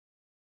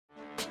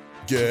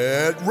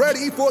Get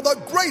ready for the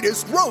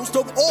greatest roast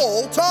of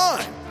all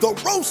time, the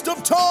Roast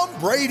of Tom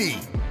Brady,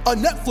 a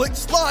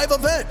Netflix live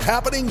event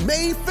happening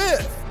May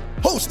 5th.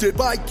 Hosted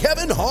by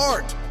Kevin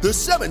Hart, the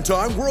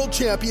 7-time world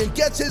champion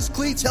gets his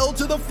cleats held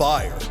to the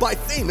fire by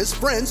famous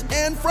friends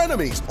and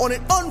frenemies on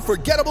an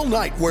unforgettable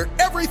night where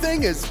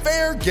everything is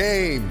fair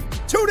game.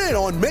 Tune in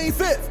on May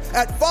 5th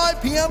at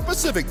 5 p.m.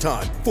 Pacific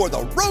time for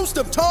the Roast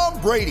of Tom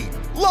Brady,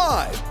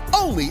 live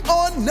only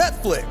on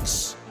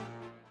Netflix.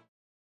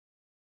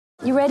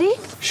 You ready?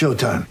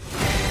 Showtime.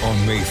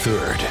 On May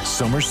 3rd,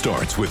 summer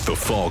starts with The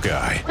Fall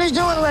Guy. Let's do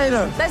it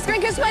later. Let's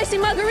drink a spicy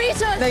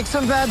margarita. Make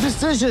some bad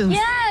decisions.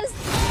 Yes!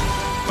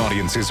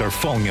 Audiences are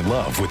falling in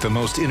love with the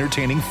most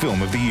entertaining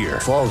film of the year.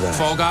 Fall Guy.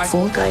 Fall Guy?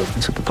 Fall Guy.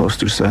 That's what the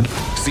poster said.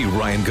 See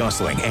Ryan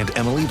Gosling and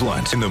Emily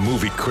Blunt in the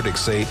movie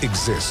critics say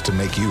exists to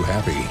make you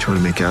happy. Trying to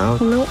make it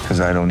out? Nope. Because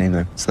I don't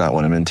either. It's not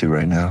what I'm into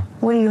right now.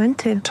 What are you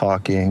into?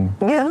 Talking.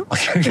 Yeah.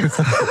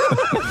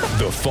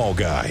 The Fall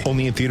Guy.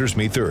 Only in theaters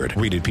May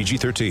 3rd. Rated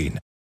PG-13.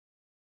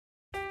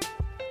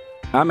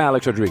 I'm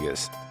Alex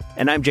Rodriguez.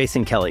 And I'm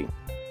Jason Kelly.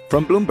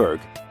 From Bloomberg,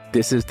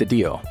 this is The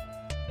Deal.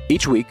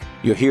 Each week,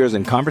 you'll hear us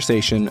in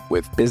conversation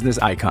with business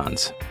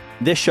icons.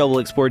 This show will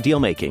explore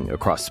deal-making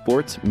across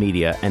sports,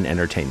 media, and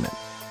entertainment.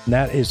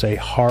 That is a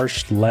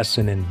harsh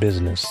lesson in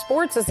business.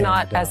 Sports is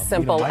not as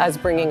simple as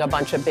bringing a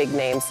bunch of big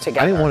names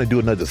together. I didn't want to do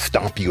another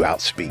stomp you out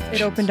speech.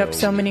 It opened up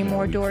so many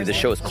more doors. The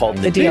show is called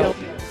The Deal.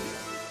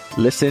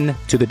 Listen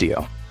to The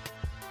Deal.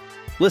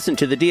 Listen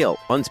to The Deal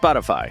on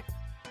Spotify.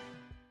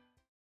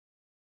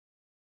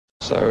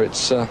 So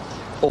it's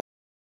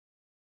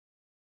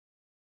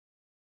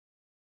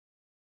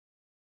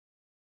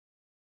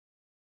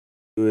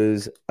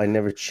I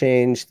never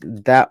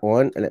changed that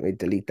one. Let me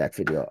delete that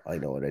video. I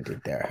know what I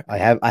did there. I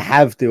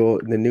have the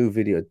new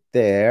video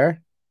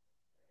there.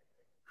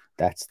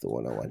 That's the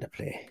one I want to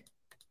play.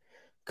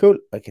 Cool.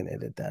 I can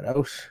edit that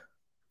out.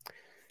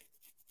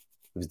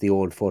 It was the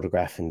old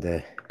photograph in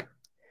the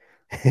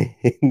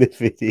in the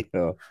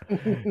video.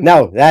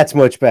 No, that's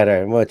much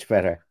better. Much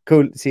better.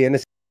 Cool. See you in a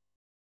second.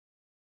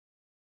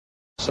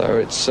 So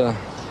it's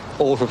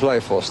all for play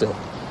for still.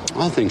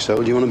 I think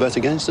so. Do you want to bet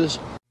against us?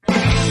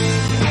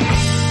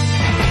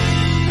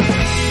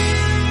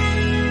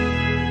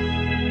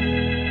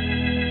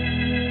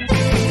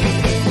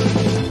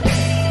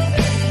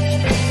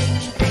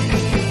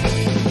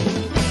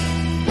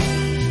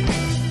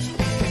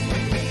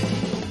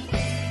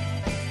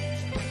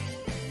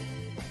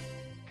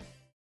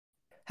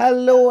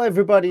 Hello,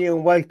 everybody,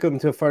 and welcome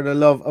to For the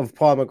Love of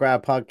Paul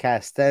McGrath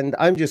podcast. And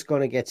I'm just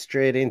going to get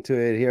straight into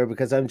it here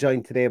because I'm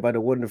joined today by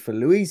the wonderful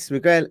Luis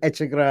Miguel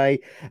Echegaray,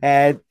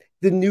 the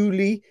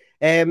new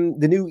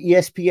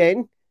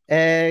ESPN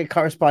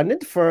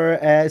correspondent.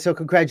 So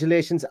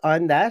congratulations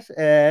on that.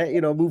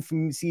 Move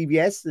from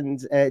CBS and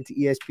to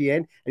ESPN.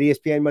 And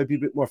ESPN might be a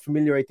bit more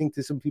familiar, I think,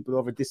 to some people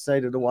over this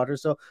side of the water.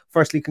 So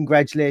firstly,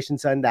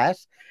 congratulations on that.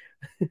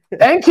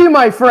 Thank you,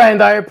 my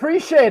friend. I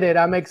appreciate it.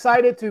 I'm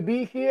excited to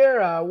be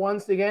here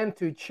once again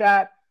to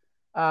chat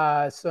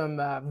some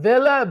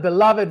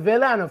beloved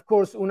Villa, and of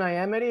course Unai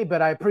Emery.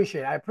 But I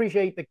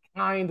appreciate the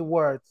kind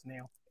words,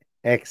 Neil.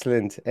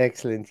 Excellent.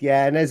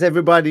 Yeah, and as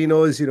everybody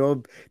knows,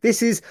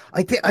 this is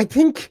I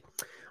think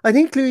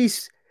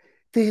Luis,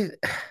 I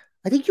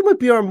think you might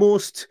be our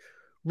most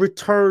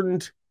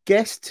returned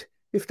guest,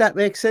 if that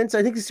makes sense.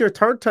 I think it's your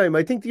third time.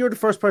 I think you're the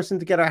first person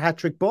to get our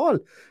hat-trick ball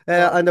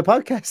on the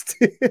podcast.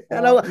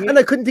 and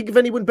I couldn't think of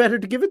anyone better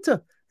to give it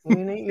to.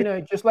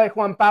 Just like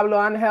Juan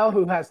Pablo Angel,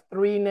 who has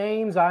 3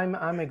 names,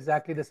 I'm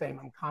exactly the same.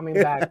 I'm coming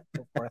back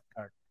for a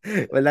third.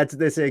 Well,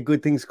 they say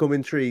good things come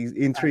in threes.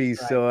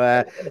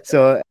 Right.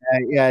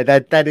 Yeah,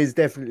 that is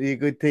definitely a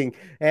good thing.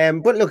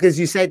 But look, as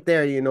you said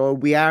there,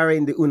 we are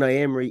in the Unai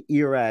Emery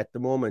era at the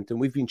moment,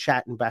 and we've been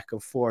chatting back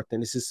and forth.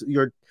 And this is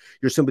you're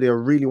somebody I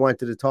really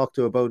wanted to talk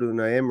to about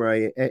Unai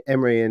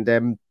Emery,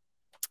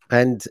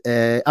 and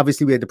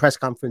obviously we had the press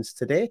conference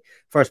today,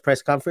 first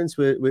press conference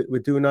with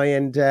Unai,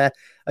 and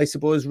I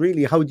suppose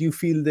really, how do you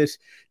feel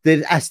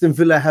that Aston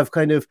Villa have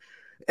kind of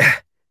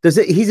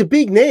he's a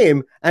big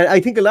name, and I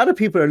think a lot of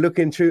people are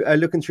looking through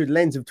the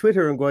lens of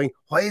Twitter and going,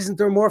 why isn't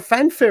there more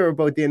fanfare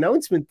about the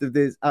announcement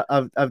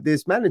of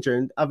this manager?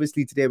 And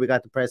obviously today we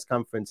got the press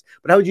conference.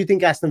 But how do you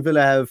think Aston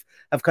Villa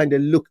have kind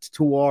of looked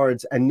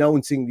towards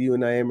announcing the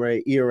Unai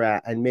Emery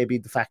era, and maybe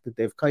the fact that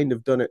they've kind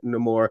of done it in a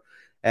more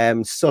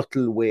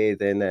subtle way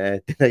than I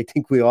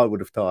think we all would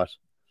have thought?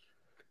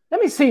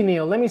 Let me see,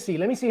 Neil. Let me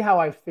see how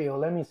I feel.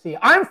 Let me see.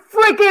 I'm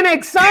freaking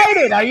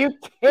excited. Are you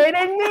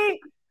kidding me?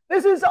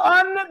 This is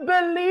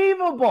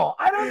unbelievable.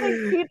 I don't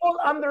think people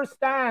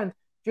understand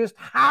just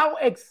how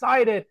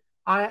excited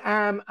I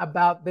am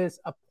about this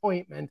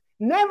appointment.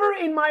 Never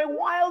in my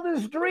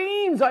wildest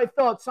dreams I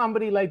thought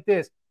somebody like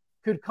this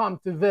could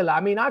come to Villa.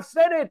 I mean, I've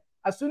said it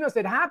as soon as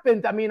it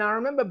happened. I mean, I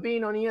remember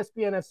being on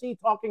ESPN FC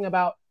talking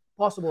about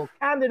possible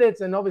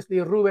candidates, and obviously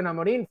Ruben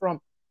Amorim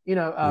from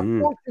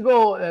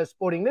Portugal,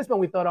 Sporting Lisbon.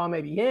 We thought,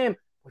 maybe him,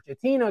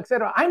 Pochettino,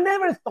 etc. I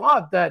never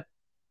thought that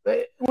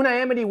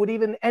Unai Emery would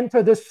even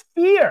enter the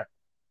sphere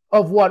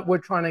of what we're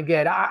trying to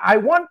get. I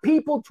want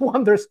people to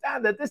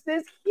understand that this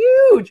is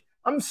huge.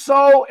 I'm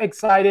so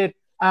excited.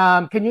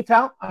 Can you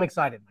tell? I'm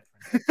excited, my friend.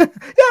 Yeah,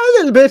 a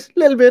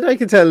little bit. I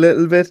can tell a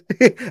little bit,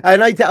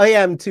 and I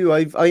am too.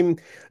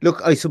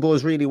 Look. I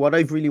suppose really what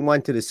I've really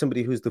wanted is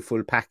somebody who's the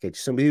full package,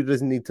 somebody who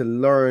doesn't need to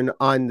learn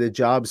on the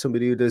job,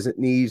 somebody who doesn't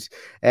need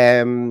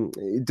to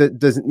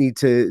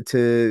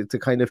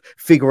kind of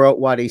figure out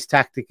what his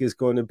tactic is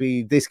going to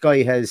be. This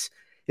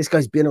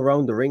guy's been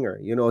around the ringer.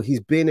 You know, he's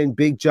been in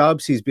big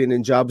jobs. He's been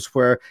in jobs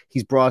where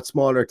he's brought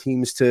smaller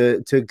teams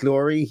to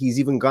glory. He's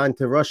even gone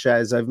to Russia,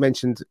 as I've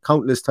mentioned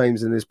countless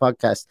times in this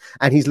podcast,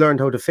 and he's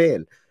learned how to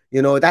fail.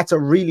 You know, that's a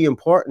really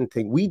important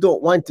thing. We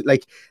don't want to,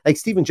 like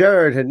Steven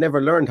Gerrard had never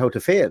learned how to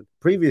fail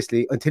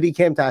previously until he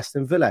came to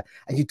Aston Villa.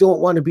 And you don't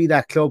want to be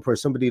that club where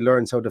somebody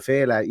learns how to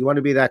fail at. You want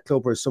to be that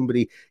club where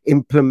somebody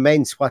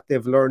implements what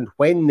they've learned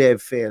when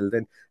they've failed.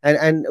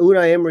 And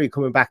Unai Emery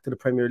coming back to the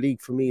Premier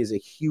League for me is a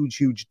huge,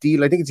 huge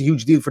deal. I think it's a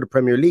huge deal for the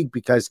Premier League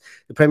because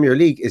the Premier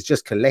League is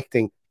just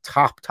collecting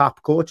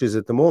top coaches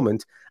at the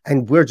moment,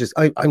 and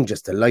I'm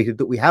just delighted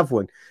that we have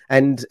one.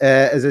 And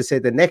as I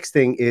said, the next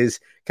thing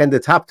is, can the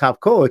top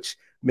coach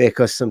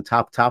make us some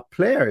top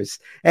players?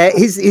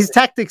 His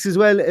tactics as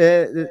well,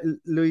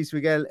 Luis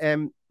Miguel.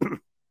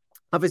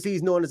 Obviously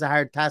he's known as a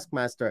hard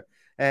taskmaster.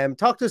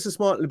 Talk to us a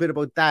small little bit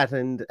about that,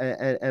 and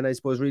I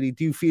suppose really,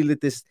 do you feel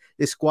that this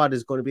squad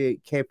is going to be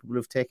capable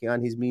of taking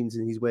on his means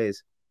and his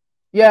ways?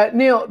 Yeah,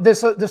 Neil,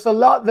 there's a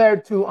lot there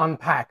to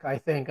unpack, I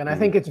think. And I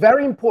think it's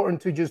very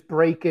important to just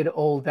break it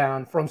all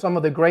down from some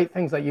of the great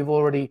things that you've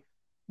already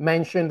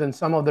mentioned and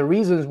some of the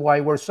reasons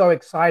why we're so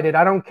excited.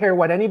 I don't care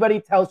what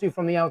anybody tells you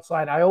from the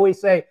outside. I always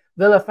say,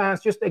 Villa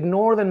fans, just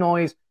ignore the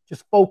noise,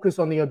 just focus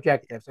on the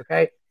objectives,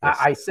 okay? Yes.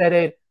 I said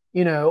it,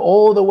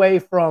 all the way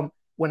from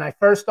when I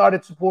first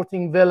started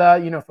supporting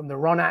Villa, from the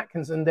Ron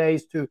Atkinson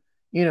days to,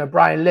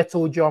 Brian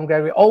Little, John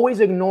Gregory. Always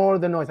ignore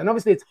the noise. And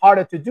obviously it's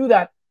harder to do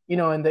that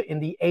in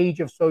the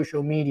age of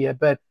social media.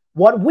 But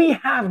what we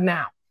have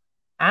now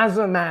as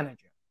a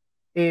manager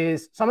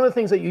is some of the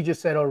things that you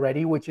just said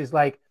already, which is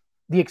like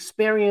the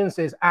experience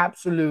is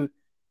absolute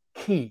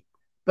key.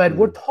 But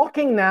we're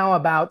talking now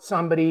about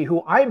somebody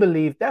who I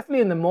believe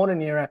definitely in the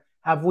modern era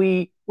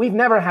we've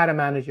never had a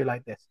manager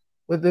like this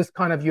with this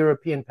kind of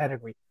European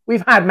pedigree.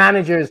 We've had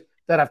managers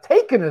that have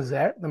taken us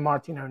there, the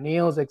Martin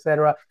O'Neills,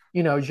 etc.,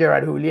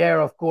 Gerard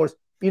Houllier, of course,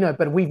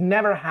 but we've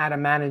never had a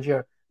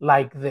manager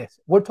like this.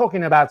 We're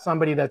talking about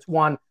somebody that's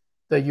won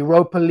the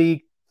Europa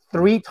League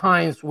 3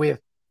 times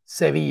with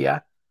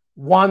Sevilla,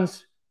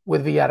 once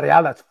with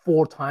Villarreal, that's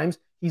 4 times.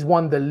 He's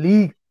won the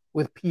league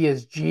with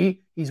PSG.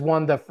 He's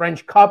won the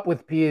French Cup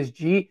with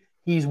PSG.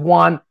 He's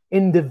won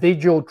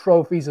individual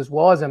trophies as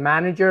well as a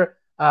manager,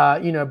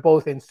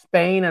 both in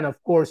Spain and,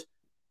 of course,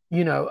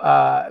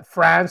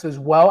 France as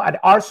well.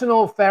 At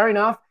Arsenal, fair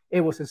enough,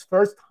 it was his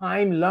first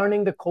time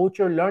learning the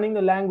culture, learning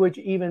the language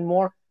even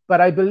more. But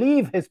I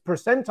believe his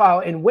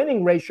percentile in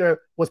winning ratio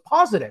was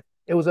positive.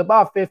 It was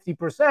above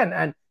 50%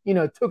 and,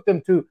 took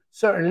them to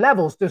certain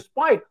levels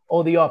despite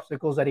all the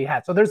obstacles that he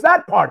had. So there's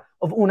that part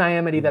of Unai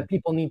Emery that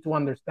people need to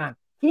understand.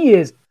 He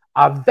is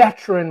a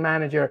veteran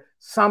manager,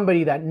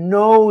 somebody that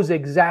knows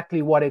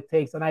exactly what it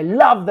takes. And I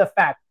love the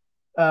fact,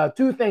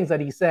 2 things that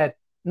he said,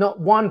 not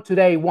one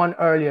today, one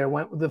earlier.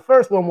 When the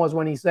first one was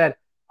when he said,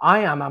 I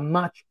am a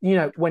much,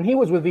 when he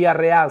was with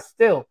Villarreal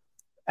still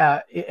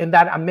in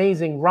that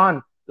amazing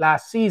run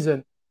last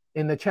season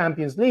in the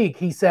Champions League,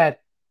 he said,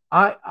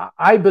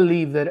 I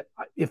believe that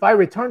if I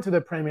return to the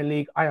Premier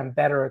League, I am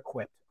better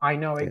equipped. I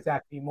know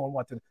exactly more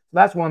what to do. So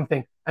that's one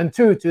thing. And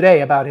 2,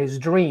 today about his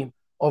dream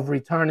of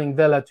returning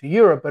Villa to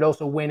Europe, but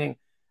also winning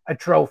a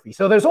trophy.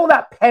 So there's all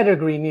that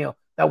pedigree, Neil,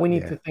 that we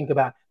need to think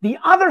about. The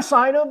other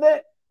side of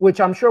it, which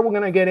I'm sure we're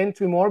going to get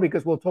into more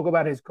because we'll talk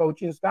about his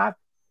coaching staff,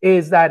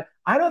 is that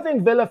I don't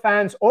think Villa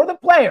fans or the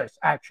players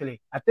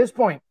actually at this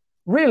point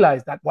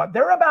realize that what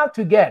they're about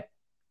to get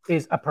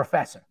is a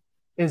professor,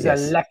 is a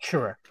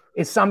lecturer,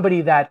 is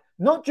somebody that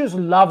not just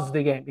loves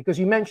the game, because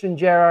you mentioned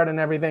Gerrard and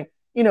everything.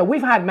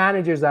 We've had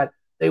managers that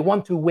they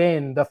want to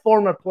win, the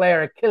former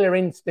player, killer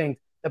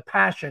instinct, the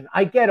passion.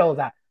 I get all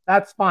that.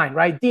 That's fine,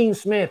 right? Dean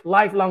Smith,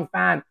 lifelong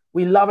fan.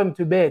 We love him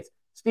to bits.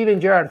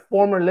 Steven Gerrard,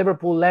 former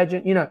Liverpool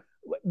legend.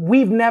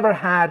 We've never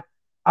had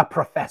a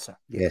professor,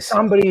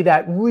 somebody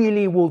that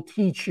really will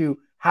teach you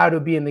how to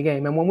be in the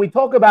game. And when we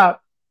talk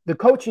about the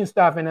coaching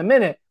stuff in a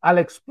minute, I'll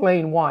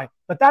explain why.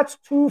 But that's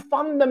 2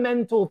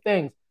 fundamental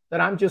things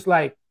that I'm just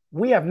like,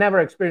 we have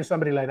never experienced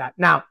somebody like that.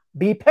 Now,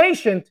 be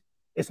patient.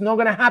 It's not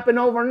going to happen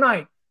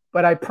overnight.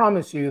 But I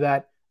promise you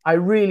that I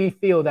really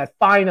feel that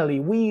finally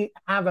we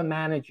have a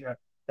manager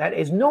that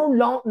is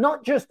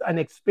not just an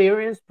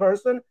experienced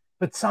person,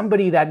 but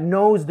somebody that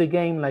knows the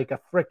game like a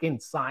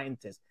freaking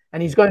scientist.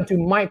 And he's going to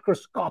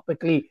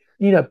microscopically,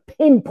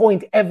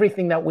 pinpoint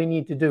everything that we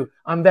need to do.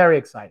 I'm very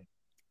excited.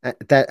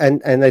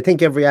 And I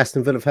think every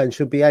Aston Villa fan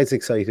should be as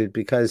excited,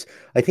 because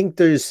I think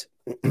there's,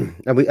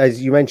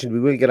 as you mentioned, we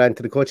will get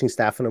onto the coaching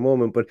staff in a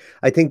moment, but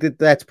I think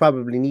that's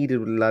probably needed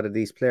with a lot of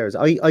these players.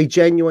 I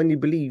genuinely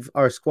believe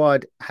our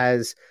squad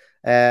has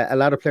a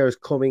lot of players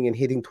coming and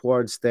hitting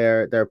towards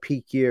their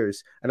peak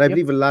years. And I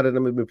believe a lot of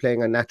them have been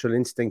playing on natural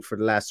instinct for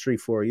the last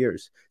 3-4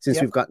 years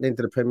since we've gotten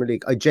into the Premier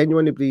League. I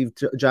genuinely believe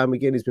John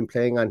McGinn has been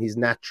playing on his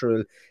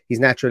natural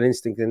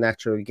instinct and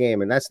natural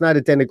game. And that's not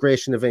a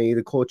denigration of any of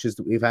the coaches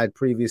that we've had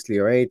previously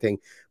or anything.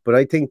 But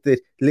I think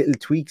that little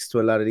tweaks to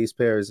a lot of these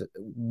players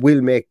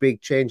will make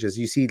big changes.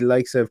 You see the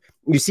likes of,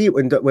 you see it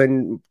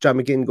when John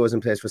McGinn goes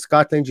and plays for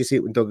Scotland. You see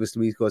it when Douglas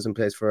Luiz goes and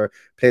plays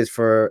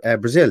for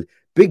Brazil.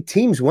 Big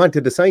teams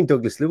wanted to sign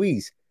Douglas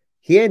Luiz.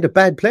 He ain't a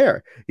bad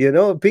player,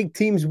 Big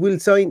teams will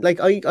sign. Like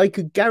I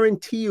could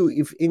guarantee you,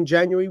 if in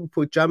January we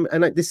put John,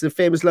 and this is a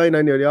famous line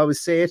I nearly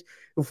always say it.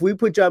 If we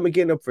put John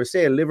McGinn up for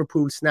sale,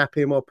 Liverpool snap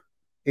him up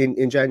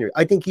in January.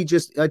 I think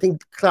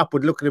Klopp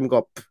would look at him and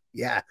go,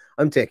 yeah,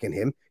 I'm taking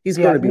him. He's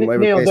going to be my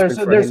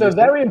replacement. There's a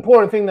very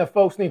important thing that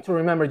folks need to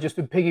remember, just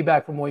to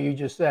piggyback from what you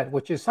just said,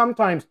 which is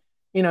sometimes,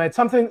 it's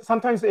something.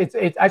 Sometimes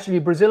it's actually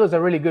Brazil is a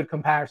really good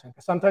comparison.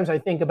 Sometimes I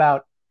think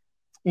about,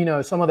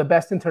 some of the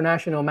best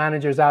international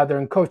managers out there,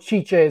 and Coach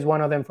Chiche is one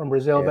of them from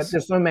Brazil, but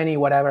there's so many,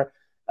 whatever.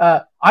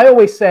 I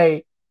always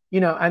say,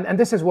 and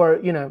this is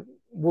where,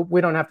 we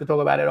don't have to talk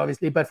about it,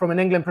 obviously, but from an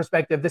England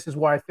perspective, this is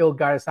where I feel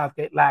Gareth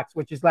Southgate lacks,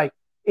 which is like,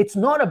 it's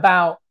not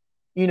about,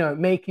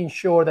 making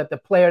sure that the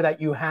player that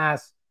you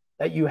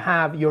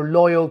have, you're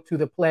loyal to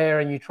the player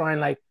and you try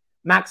and like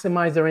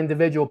maximize their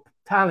individual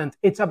talent.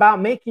 It's about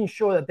making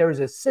sure that there is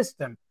a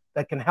system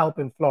that can help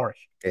him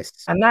flourish. Yes.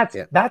 And that's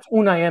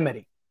Unai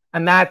Emery.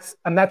 And that's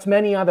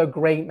many other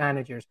great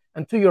managers.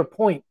 And to your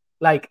point,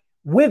 like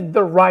with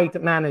the right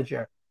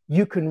manager,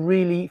 you can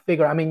really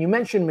figure. I mean, you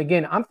mentioned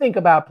McGinn. I'm thinking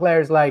about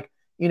players like,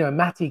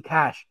 Matty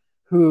Cash,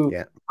 who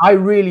I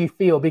really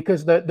feel,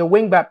 because the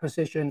wingback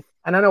position,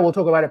 and I know we'll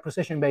talk about it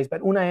position based, but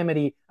Unai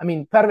Emery, I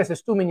mean, Pervis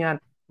Estupiñán,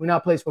 who now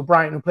plays for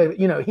Brighton, who plays,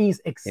 he's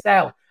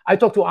excelled. I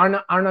talked to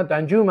Arnaud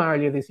Danjuma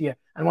earlier this year,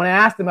 and when I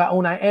asked him about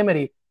Unai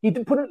Emery, he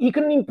couldn't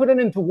even put it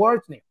into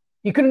words, Neil.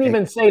 He couldn't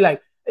even say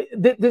like.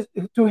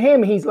 To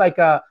him, he's like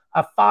a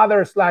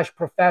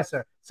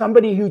father/professor,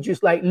 somebody who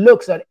just like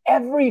looks at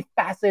every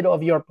facet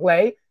of your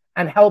play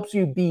and helps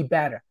you be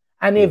better.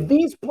 And if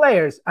these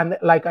players, and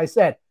like I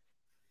said,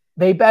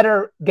 they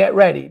better get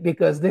ready,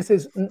 because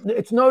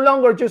it's no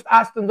longer just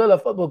Aston Villa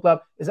Football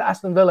Club, it's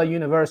Aston Villa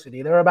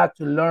University. They're about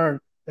to learn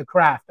the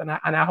craft, and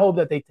I hope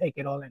that they take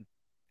it all in.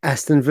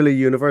 Aston Villa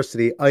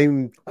University.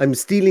 I'm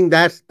stealing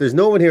that. There's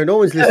no one here. No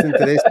one's listening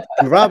to this.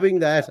 I'm robbing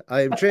that.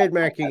 I'm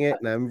trademarking it,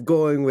 and I'm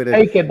going with it.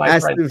 Take it, my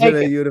Aston friend.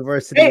 Villa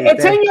University.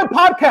 It's in your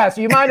podcast.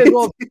 You might as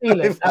well steal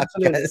it.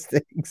 Absolutely.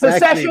 Exactly.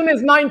 Possession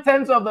is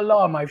 9/10 of the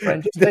law, my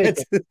friend.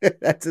 That's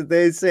what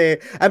they say.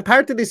 And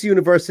part of this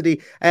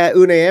university,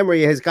 Unai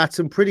Emery has got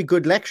some pretty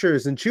good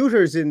lecturers and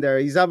tutors in there.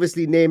 He's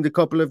obviously named a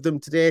couple of them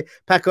today.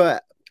 Paco,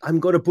 I'm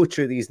going to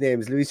butcher these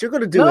names, Luis. You're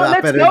going to do a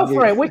lot better. Let's go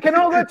for it. We can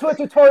all go to a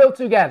tutorial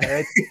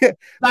together.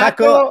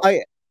 Paco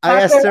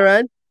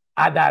Ayestaran.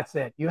 That's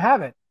it. You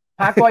have it.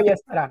 Paco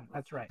Ayestaran.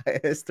 That's right.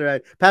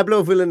 Ayestaran.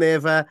 Pablo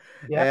Villanueva.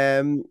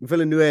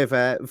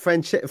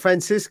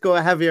 Francisco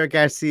Javier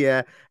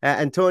Garcia.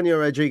 Antonio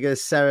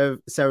Rodriguez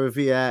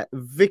Saravia.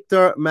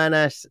 Victor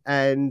Manas.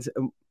 And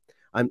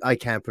I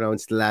can't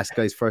pronounce the last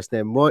guy's first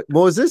name.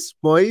 Moises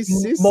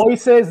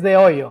de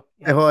Hoyo.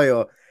 De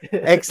Hoyo.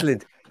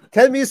 Excellent.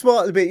 Tell me a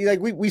small bit.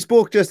 Like we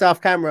spoke just off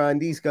camera on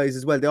these guys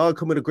as well. They all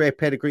come with a great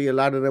pedigree. A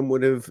lot of them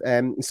would have.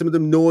 Some of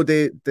them know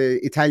the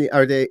Italian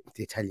or the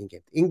Italian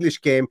game, the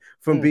English game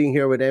from being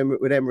here with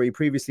Emery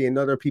previously, and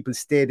other people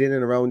stayed in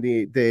and around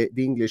the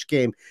English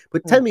game.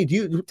 But tell me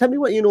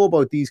what you know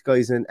about these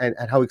guys and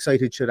how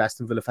excited should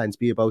Aston Villa fans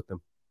be about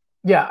them?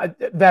 Yeah,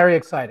 very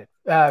excited.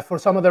 For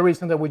some of the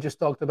reasons that we just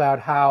talked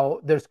about, how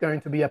there's going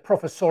to be a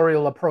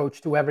professorial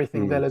approach to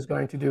everything Villa is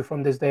going to do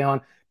from this day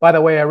on. By the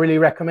way, I really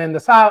recommend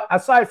this.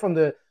 Aside from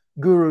the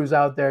gurus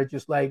out there,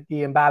 just like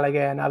Guillaume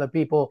Balaguer and other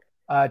people,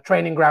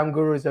 Training Ground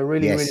Guru is a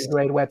really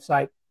great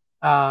website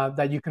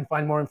that you can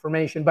find more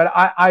information. But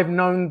I've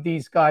known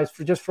these guys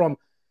from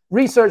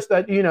research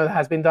that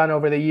has been done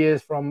over the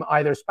years from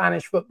either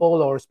Spanish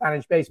football or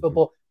Spanish-based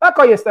football.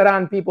 Paco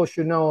Ayestaran, people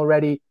should know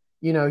already.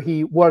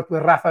 He worked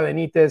with Rafa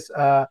Benitez,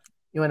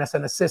 as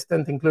an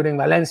assistant, including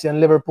Valencia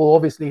and Liverpool.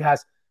 Obviously,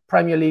 has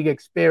Premier League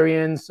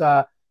experience.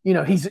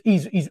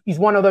 He's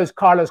one of those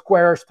Carlos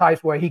Queiroz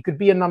types where he could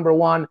be a number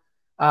one,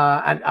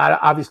 and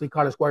obviously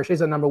Carlos Queiroz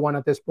is a number one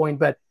at this point.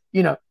 But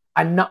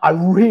a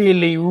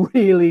really,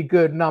 really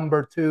good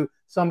number two,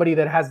 somebody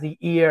that has the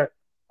ear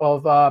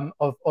of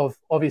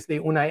obviously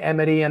Unai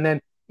Emery, and then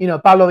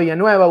Pablo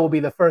Villanueva will be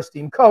the first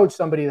team coach,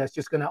 somebody that's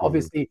just going to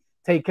obviously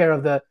take care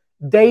of the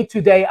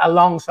day-to-day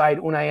alongside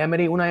Unai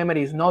Emery. Unai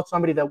Emery is not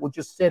somebody that will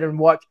just sit and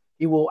watch.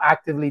 He will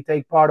actively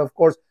take part. Of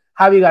course,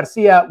 Javi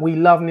Garcia, we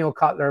love Neil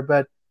Cutler,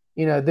 but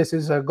this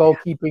is a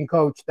goalkeeping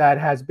coach that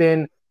has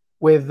been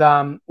with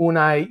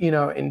Unai,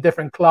 in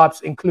different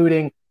clubs,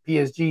 including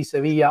PSG,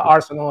 Sevilla,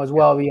 Arsenal as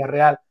well,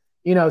 Villarreal.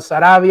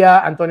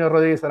 Sarabia, Antonio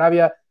Rodriguez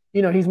Sarabia,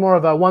 he's more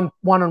of a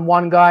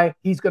one-on-one guy.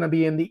 He's going to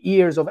be in the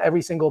ears of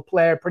every single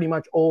player pretty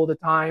much all the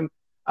time.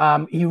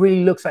 He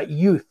really looks at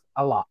youth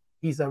a lot.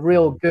 He's a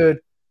real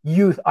good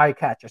youth eye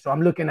catcher. So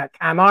I'm looking at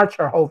Cam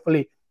Archer,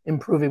 hopefully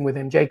improving with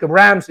him, Jacob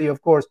Ramsey,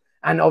 of course,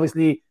 and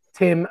obviously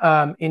Tim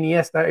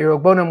Iniesta,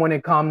 Irogbonam when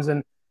it comes,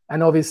 and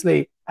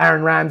obviously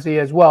Aaron Ramsey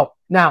as well.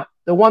 Now,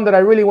 the one that I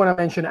really want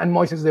to mention, and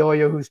Moises de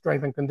Hoyo, who's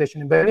strength and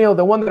conditioning, but Neil,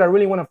 the one that I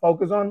really want to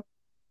focus on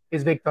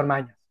is Victor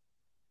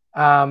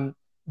Mañas.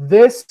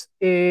 This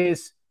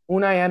is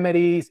Unai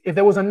Emery's. If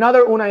there was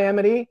another Unai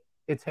Emery,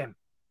 it's him.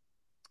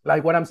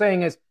 Like what I'm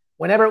saying is,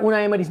 whenever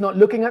Unai Emery's not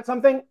looking at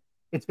something,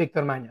 it's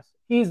Victor Mañas.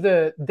 He's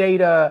the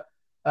data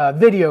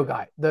video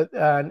guy.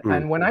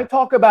 And when I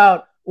talk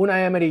about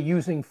Unai Emery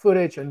using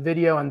footage and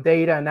video and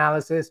data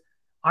analysis,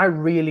 I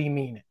really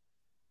mean it.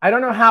 I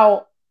don't know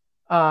how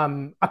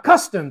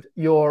accustomed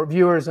your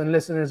viewers and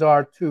listeners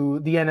are to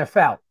the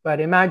NFL, but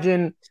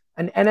imagine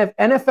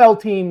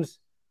NFL teams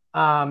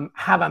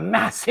have a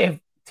massive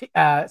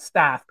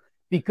staff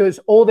because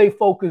all they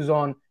focus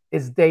on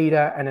is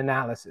data and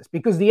analysis.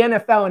 Because the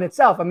NFL in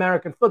itself,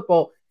 American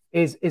football,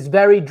 is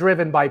very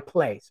driven by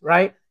plays,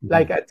 right? Mm-hmm.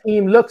 Like a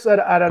team looks at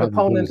an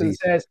opponent and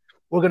says,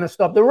 we're going to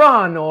stop the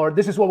run, or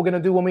this is what we're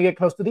going to do when we get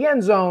close to the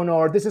end zone,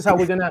 or this is how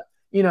we're going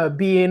to,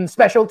 be in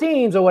special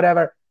teams or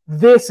whatever.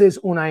 This is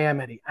Unai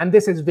Emery, and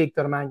this is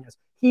Victor Mañas.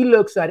 He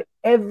looks at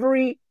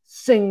every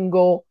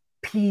single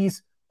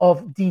piece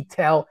of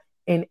detail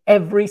in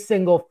every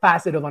single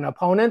facet of an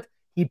opponent.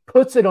 He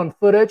puts it on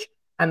footage,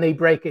 and they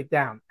break it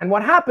down. And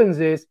what happens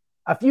is,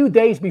 a few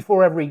days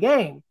before every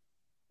game,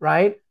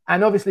 right?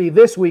 And obviously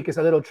this week is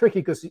a little tricky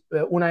because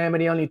Unai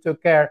Emery only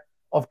took care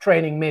of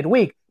training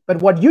midweek.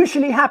 But what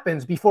usually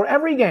happens before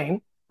every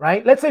game,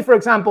 right? Let's say, for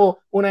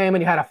example, Unai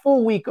Emery had a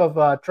full week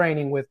of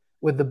training with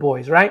the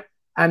boys, right?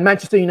 And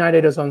Manchester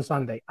United is on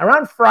Sunday.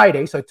 Around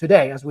Friday, so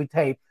today as we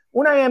tape,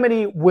 Unai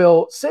Emery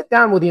will sit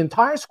down with the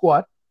entire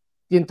squad,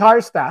 the entire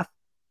staff,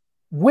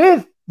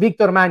 with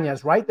Victor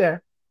Mañas right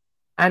there,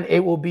 and it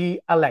will be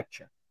a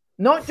lecture.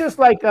 Not just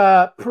like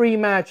a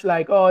pre-match,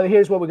 like, oh,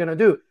 here's what we're going to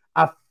do.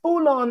 A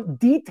full-on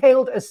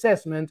detailed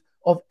assessment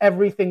of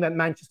everything that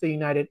Manchester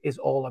United is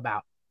all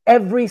about.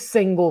 Every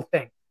single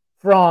thing.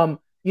 From,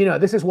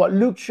 this is what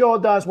Luke Shaw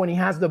does when he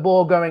has the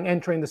ball going,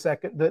 entering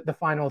the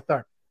final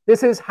third.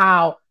 This is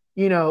how,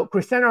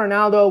 Cristiano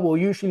Ronaldo will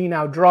usually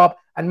now drop,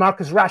 and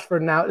Marcus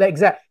Rashford now,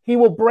 he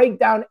will break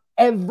down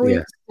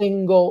every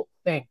single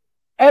thing.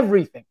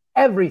 Everything.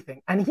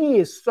 And he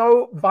is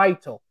so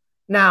vital.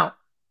 Now,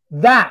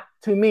 that,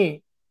 to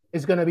me,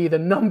 is going to be the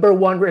number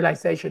one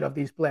realization of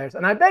these players.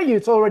 And I bet you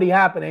it's already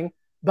happening,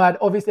 but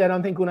obviously I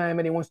don't think Unai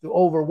Emery wants to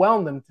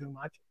overwhelm them too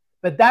much.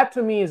 But that,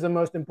 to me, is the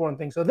most important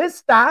thing. So this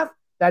staff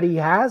that he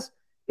has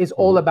is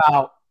all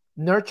about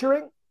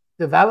nurturing,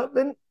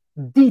 development,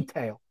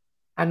 detail.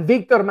 And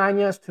Victor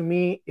Mañas, to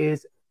me,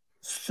 is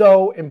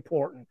so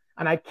important.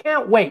 And I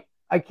can't wait.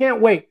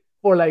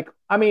 For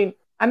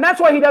and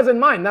that's why he doesn't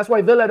mind. That's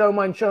why Villa don't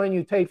mind showing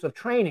you tapes of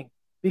training,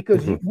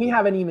 because we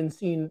haven't even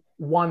seen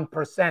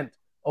 1%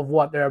 of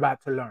what they're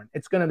about to learn.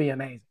 It's going to be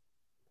amazing.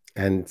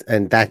 And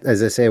that,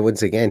 as I say,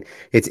 once again,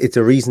 it's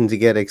a reason to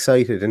get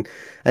excited. And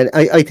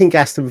I think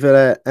Aston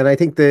Villa, and I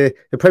think the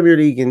Premier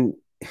League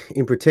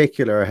in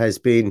particular has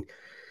been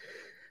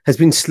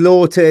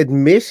slow to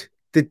admit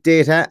that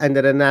data and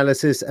that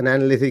analysis and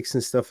analytics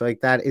and stuff like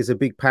that is a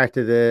big part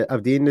of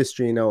the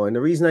industry now. And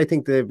the reason I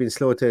think they've been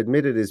slow to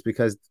admit it is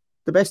because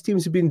the best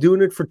teams have been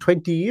doing it for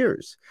 20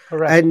 years.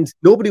 Correct. And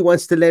nobody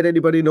wants to let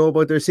anybody know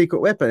about their secret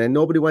weapon. And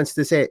nobody wants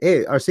to say,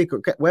 hey, our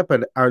secret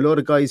weapon are a lot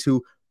of guys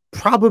who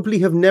probably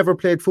have never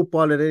played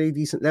football at any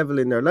decent level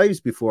in their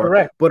lives before.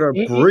 Correct. But are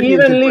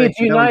brilliant. Even Leeds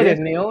United,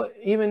 Neil,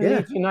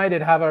 Leeds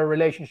United have a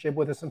relationship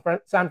with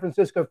the San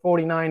Francisco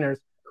 49ers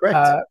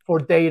for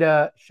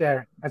data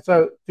sharing. And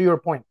so, to your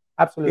point,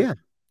 absolutely.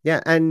 Yeah,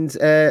 and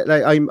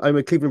I'm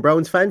a Cleveland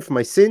Browns fan for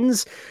my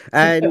sins,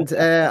 and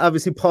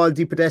obviously Paul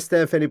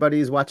DePodesta. If anybody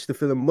has watched the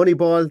film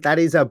Moneyball, that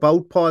is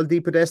about Paul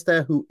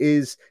DePodesta, who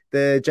is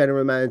the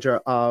general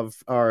manager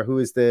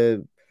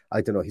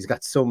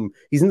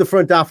he's in the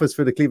front office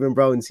for the Cleveland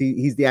Browns.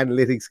 He's the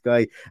analytics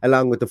guy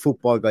along with the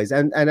football guys,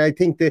 and I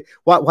think that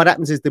what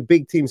happens is the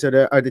big teams are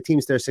the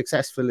teams that are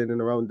successful in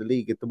and around the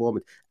league at the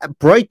moment.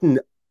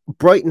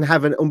 Brighton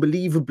have an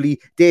unbelievably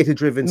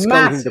data-driven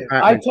scouting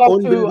department. I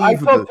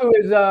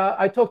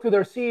talked to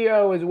their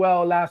CEO as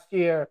well last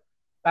year,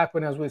 back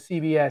when I was with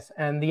CBS,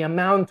 and the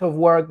amount of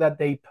work that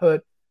they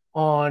put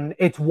on.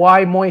 It's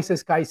why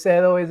Moises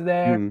Caicedo is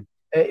there.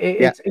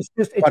 It's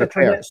a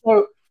tremendous.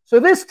 So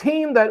this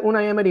team that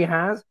Unai Emery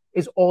has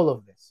is all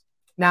of this.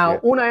 Now,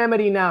 Unai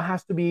Emery now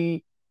has to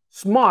be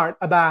smart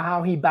about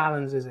how he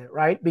balances it,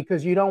 right?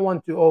 Because you don't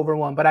want to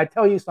overwhelm. But I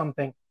tell you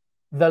something,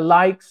 the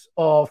likes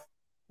of,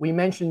 we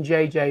mentioned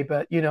JJ,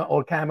 but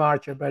or Cam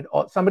Archer, but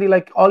somebody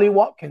like Ollie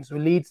Watkins, who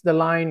leads the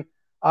line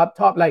up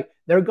top, like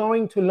they're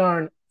going to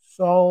learn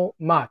so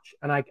much,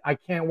 and I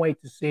can't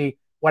wait to see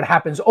what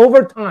happens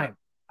over time.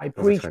 I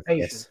preach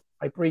patience.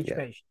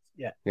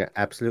 Yeah,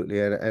 absolutely,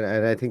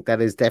 and I think that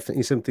is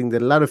definitely something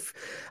that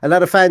a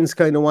lot of fans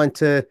kind of want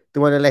to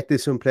let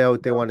this one play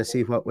out. They want to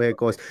see what way it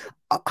goes.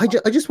 I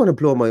just want to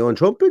blow my own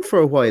trumpet for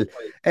a while.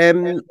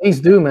 Please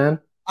do, man.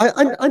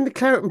 On the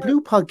Claret and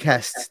Blue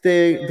podcast,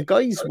 the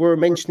guys were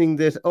mentioning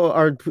that,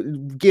 or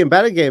Guillaume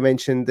Balaguer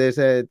mentioned that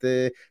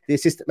the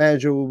assistant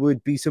manager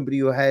would be somebody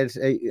who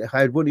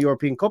had won a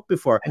European Cup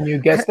before. And you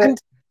guessed it?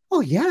 Oh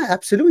yeah,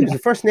 absolutely. It was the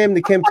first name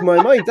that came to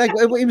my mind. Like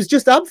it was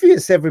just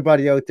obvious,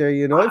 everybody out there,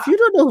 you know. If you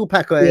don't know who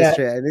Paco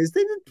Estrella is,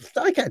 then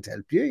I can't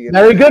help you. You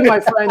know? Very good, my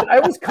friend.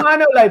 I was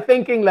kind of like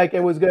thinking like it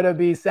was gonna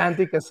be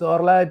Santi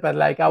Cazorla, but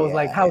like I was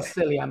like, how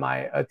silly am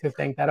I to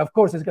think that? Of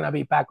course, it's gonna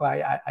be Paco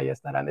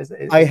Estrella.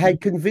 I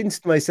had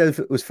convinced myself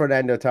it was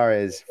Fernando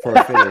Torres for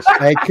a finish.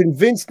 I had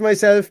convinced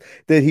myself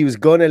that he was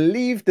going to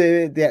leave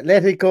the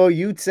Atletico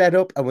youth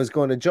setup and was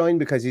going to join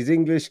because he's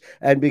English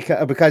and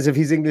because of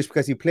his English,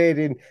 because he played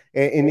in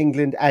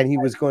England, and he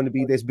was going to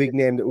be this big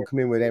name that would come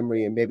in with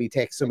Emery and maybe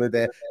take some of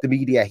the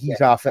media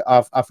heat off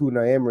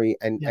Unai Emery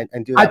and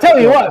do that. I tell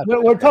you what,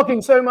 we're talking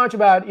so much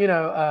about, you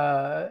know,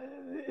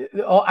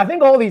 I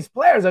think all these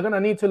players are going to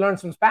need to learn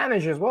some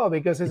Spanish as well,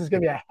 because this is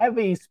going to be a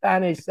heavy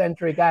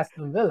Spanish-centric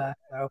Aston Villa.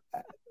 So.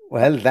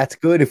 Well, that's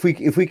good. If we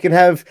can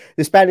have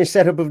the Spanish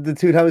setup of the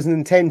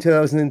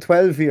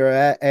 2010-2012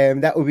 era,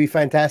 that would be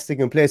fantastic,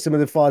 and play some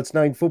of the false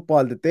nine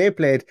football that they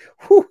played.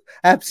 Whew,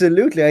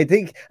 absolutely. I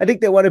think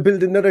they want to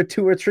build another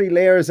 2 or 3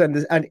 layers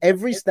on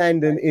every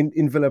stand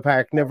in Villa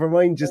Park. Never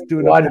mind just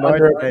doing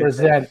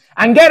 100%.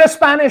 And get a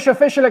Spanish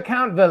official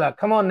account, Villa.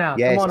 Come on now.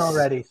 Yes. Come on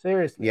already.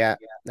 Seriously. Yeah,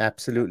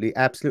 absolutely.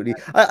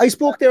 I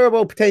spoke there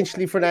about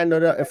potentially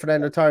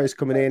Fernando Torres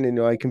coming in, and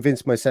I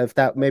convinced myself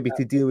that maybe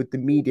to deal with the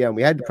media, and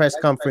we had the press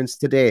conference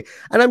today,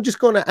 and I'm just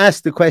going to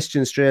ask the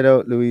question straight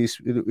out,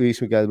 Luis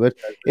Miguel. But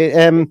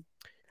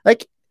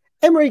like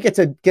Emery gets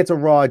a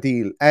raw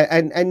deal,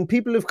 and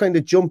people have kind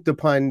of jumped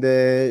upon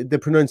the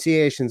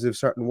pronunciations of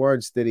certain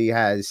words that he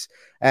has,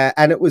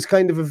 and it was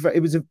kind of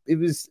it was a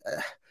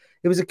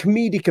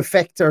comedic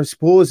effect, or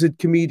supposed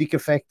comedic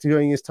effect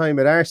during his time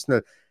at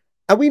Arsenal.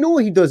 And we know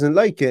he doesn't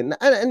like it,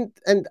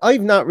 and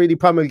I've not really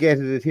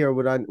promulgated it here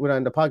with on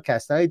the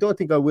podcast. And I don't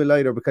think I will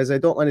either, because I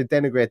don't want to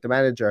denigrate the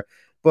manager.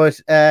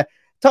 But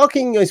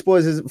talking, I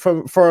suppose, is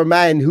for a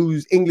man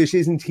whose English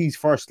isn't his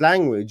first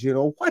language, you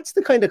know, what's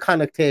the kind of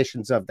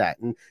connotations of that?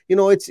 And you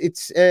know,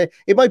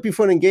 it might be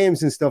fun and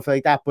games and stuff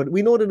like that, but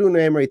we know that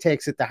Unai Emery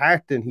takes it to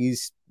heart, and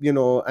he's, you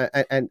know,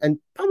 and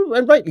probably,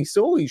 and rightly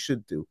so, he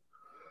should do.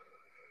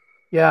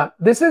 Yeah,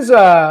 this is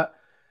a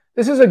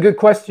good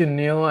question,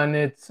 Neil, and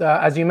it's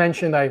as you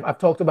mentioned, I've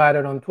talked about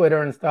it on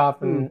Twitter and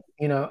stuff, and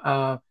you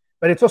know,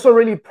 but it's also a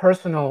really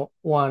personal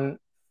one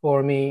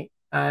for me,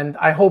 and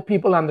I hope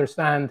people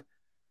understand.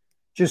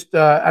 Just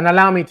and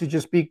allow me to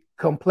just be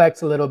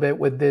complex a little bit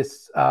with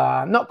this,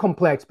 not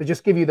complex, but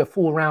just give you the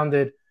full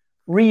rounded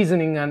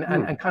reasoning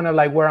and kind of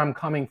like where I'm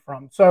coming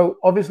from. So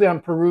obviously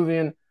I'm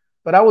Peruvian,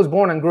 but I was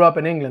born and grew up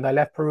in England. I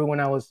left Peru when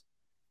I was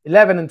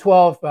 11 and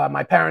 12.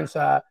 My parents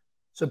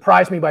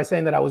surprised me by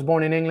saying that I was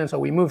born in England, so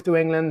we moved to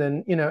England,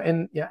 and you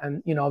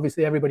know,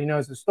 obviously everybody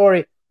knows the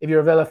story if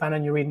you're a Villa fan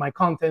and you read my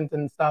content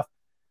and stuff.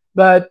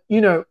 But you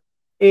know,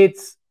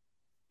 it's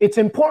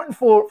important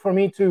for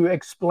me to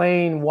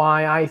explain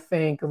why I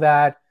think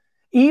that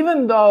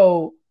even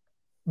though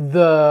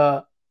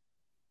the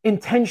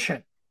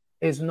intention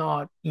is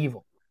not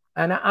evil,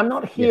 and I'm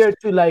not here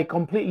to like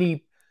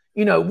completely,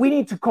 you know, we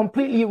need to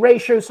completely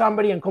ratio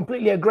somebody and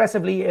completely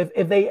aggressively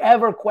if they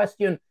ever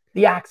question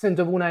the accent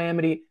of Unai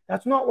Emery.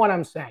 That's not what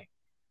I'm saying.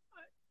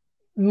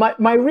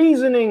 My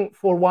reasoning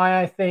for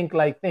why I think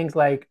like things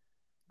like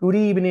good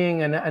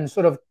evening and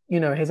sort of,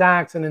 you know, his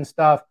accent and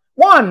stuff.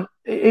 One,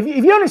 if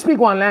you only speak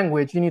one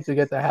language, you need to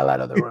get the hell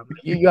out of the room.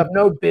 You have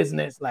no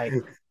business, like,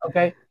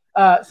 okay.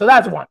 So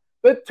that's one.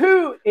 But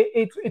two,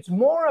 it's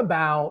more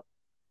about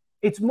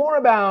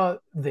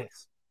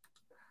this.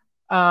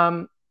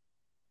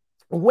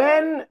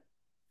 When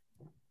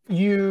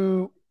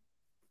you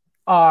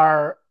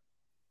are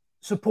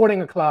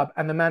supporting a club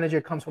and the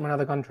manager comes from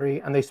another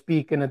country and they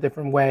speak in a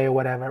different way or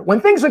whatever,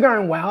 when things are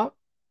going well,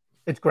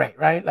 it's great,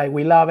 right? Like,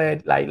 we love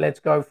it. Like,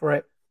 let's go for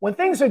it. When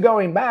things are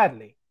going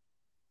badly,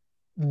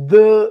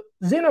 the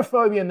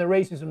xenophobia and the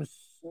racism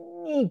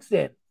sneaks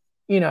in,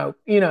 you know,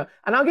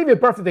 and I'll give you a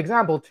perfect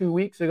example. 2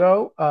 weeks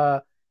ago,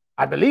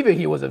 I believe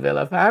he was a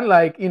Villa fan,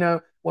 like, you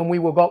know, when we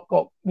were got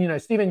you know,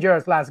 Steven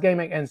Gerrard's last game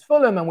against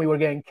Fulham and we were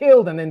getting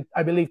killed, and then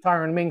I believe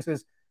Tyrone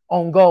Mings'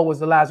 own goal was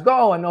the last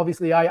goal, and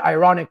obviously I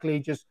ironically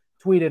just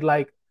tweeted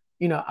like,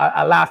 you know,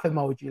 a laugh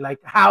emoji, like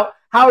how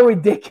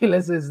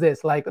ridiculous is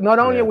this? Like, not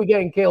only are we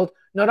getting killed,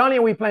 not only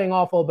are we playing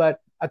awful,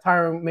 but a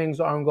Tyrone Mings'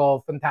 own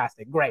goal,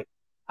 fantastic, great.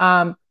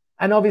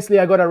 And obviously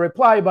I got a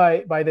reply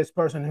by this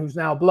person who's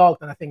now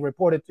blocked and I think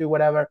reported to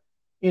whatever,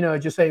 you know,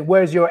 just say,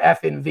 where's your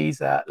effing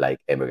visa, like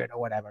immigrant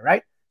or whatever,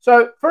 right?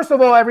 So first of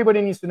all,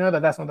 everybody needs to know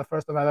that that's not the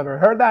first time I've ever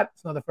heard that.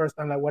 It's not the first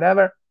time, like,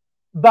 whatever.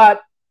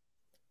 But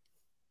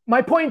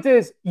my point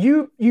is,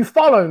 you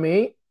follow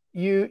me,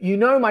 you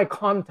know my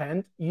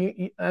content,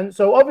 and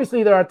so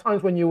obviously there are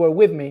times when you were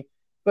with me,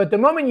 but the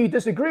moment you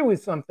disagree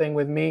with something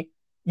with me,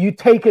 you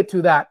take it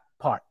to that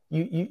part.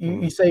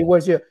 You say,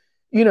 where's your,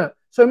 you know.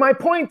 So my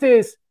point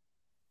is,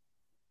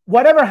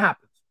 whatever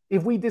happens,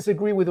 if we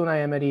disagree with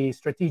Unai Emery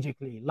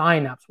strategically,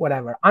 lineups,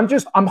 whatever,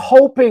 I'm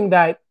hoping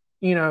that,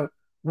 you know,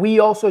 we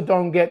also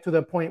don't get to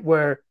the point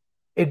where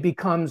it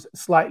becomes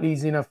slightly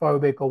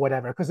xenophobic or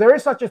whatever, because there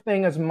is such a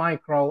thing as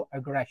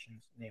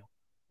microaggressions, Neil,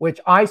 which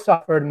I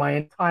suffered my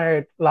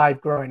entire life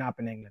growing up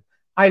in England.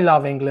 I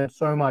love England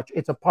so much.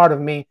 It's a part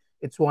of me.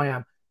 It's who I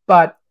am.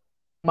 But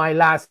my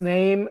last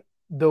name,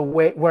 the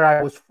way where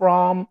I was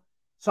from,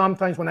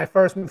 sometimes when I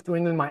first moved to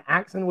England, my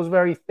accent was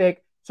very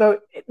thick. So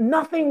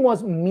nothing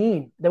was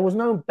mean. There was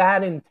no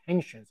bad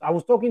intentions. I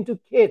was talking to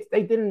kids.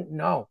 They didn't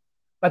know.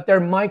 But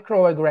they're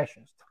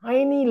microaggressions,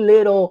 tiny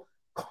little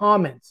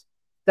comments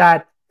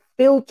that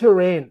filter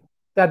in,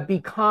 that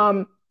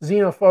become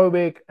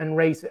xenophobic and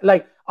racist.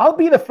 Like, I'll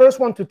be the first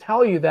one to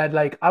tell you that,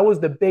 like, I was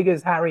the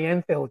biggest Harry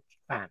Enfield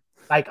fan.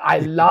 Like, I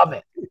love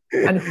it.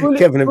 And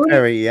Kevin and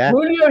Perry, yeah.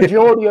 Julio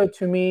Giorgio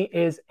to me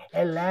is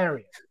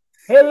hilarious.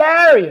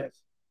 Hilarious.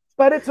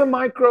 But it's a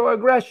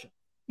microaggression,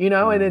 you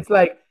know, and it's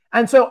like,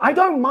 and so I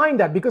don't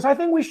mind that, because I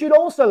think we should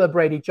all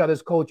celebrate each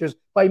other's cultures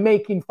by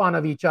making fun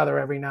of each other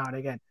every now and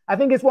again. I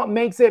think it's what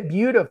makes it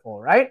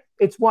beautiful, right?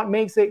 It's what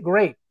makes it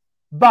great.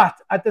 But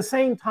at the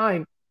same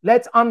time,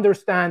 let's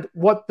understand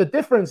what the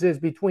difference is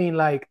between,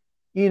 like,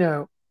 you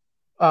know,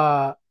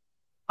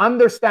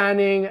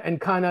 understanding and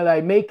kind of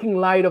like making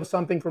light of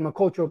something from a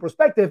cultural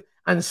perspective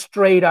and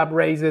straight up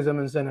racism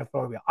and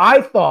xenophobia.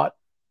 I thought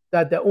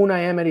that the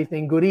Unai Emery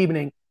thing, good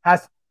evening,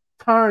 has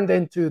turned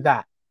into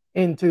that.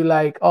 Into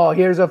like, oh,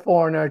 here's a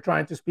foreigner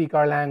trying to speak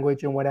our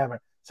language and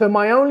whatever. So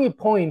my only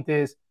point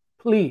is,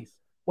 please,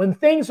 when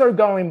things are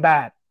going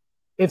bad,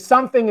 if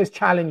something is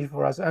challenging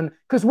for us, and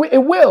because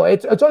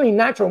it's only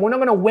natural. We're not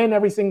going to win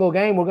every single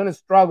game. We're going to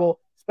struggle,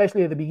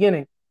 especially at the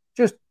beginning.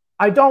 Just,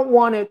 I don't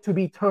want it to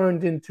be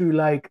turned into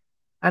like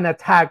an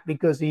attack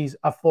because he's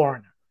a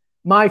foreigner.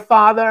 My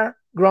father,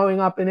 growing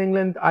up in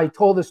England, I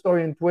told the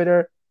story on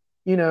Twitter.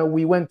 You know,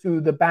 we went to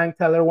the bank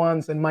teller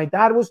once, and my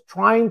dad was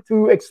trying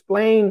to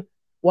explain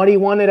what he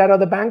wanted out of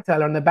the bank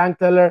teller. And the bank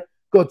teller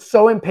got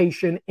so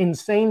impatient,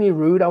 insanely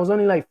rude. I was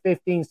only like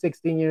 15,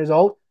 16 years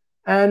old.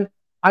 And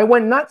I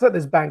went nuts at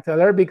this bank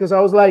teller because I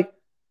was like,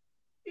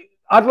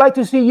 I'd like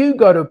to see you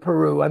go to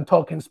Peru and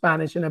talk in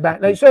Spanish in a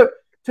bank. Like, so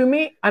to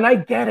me, and I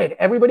get it,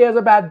 everybody has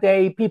a bad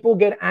day. People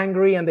get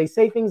angry and they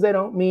say things they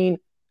don't mean.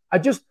 I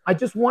just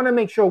want to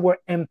make sure we're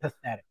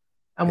empathetic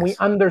and we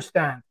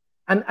understand.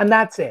 And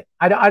that's it.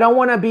 I don't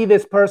want to be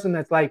this person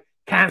that's like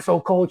cancel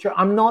culture.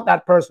 I'm not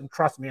that person.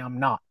 Trust me, I'm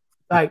not.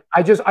 Like,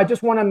 I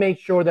just want to make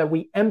sure that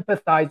we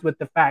empathize with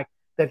the fact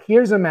that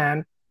here's a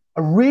man,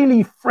 a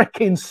really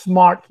freaking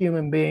smart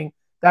human being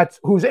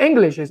whose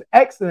English is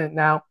excellent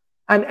now.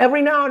 And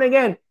every now and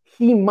again,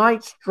 he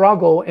might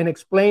struggle in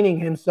explaining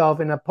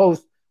himself in a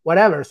post,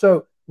 whatever.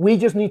 So we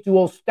just need to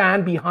all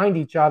stand behind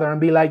each other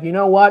and be like, you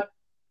know what?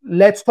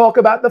 Let's talk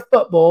about the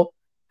football.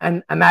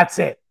 And that's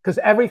it. Because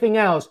everything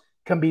else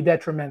can be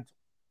detrimental.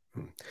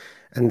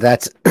 And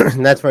that's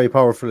very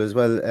powerful as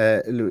well,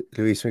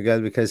 Luis Miguel,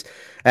 because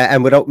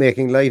and without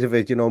making light of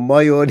it, you know,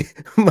 my own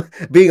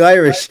being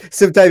Irish,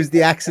 sometimes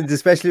the accent,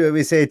 especially when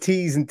we say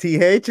T's and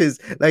THs,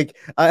 like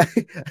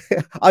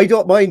I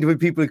don't mind when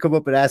people come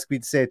up and ask me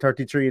to say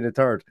 33 and a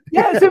third.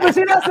 Yeah, see,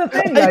 that's the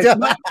thing.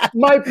 Like,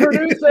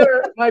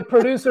 my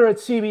producer at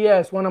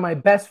CBS, one of my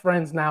best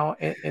friends now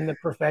in the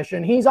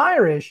profession, he's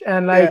Irish,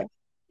 and like. Yeah.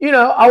 You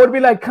know, I would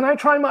be like, can I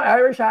try my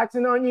Irish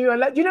accent on you?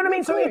 And like, you know what I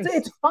mean? So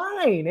it's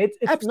fine. It's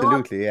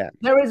absolutely, not,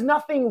 there is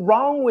nothing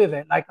wrong with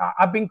it. Like,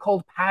 I've been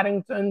called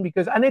Paddington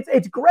and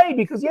it's great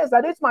because, yes,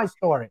 that is my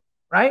story,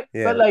 right?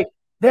 Yeah. But like,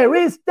 there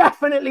is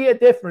definitely a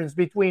difference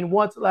between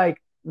what's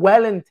like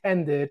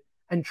well-intended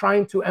and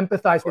trying to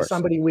empathize with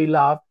somebody we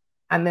love,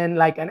 and then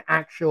like an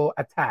actual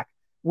attack,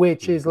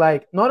 which is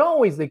like not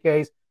always the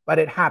case, but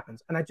it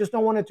happens. And I just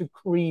don't want it to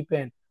creep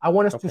in. I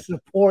want us to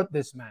support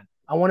this man.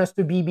 I want us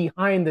to be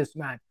behind this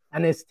man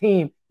and his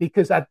team,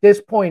 because at this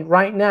point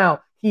right now,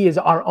 he is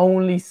our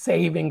only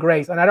saving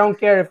grace. And I don't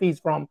care if he's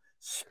from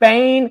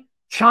Spain,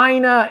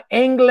 China,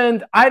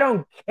 England. I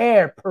don't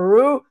care.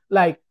 Peru,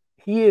 like,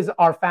 he is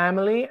our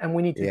family, and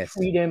we need to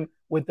treat him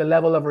with the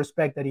level of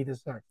respect that he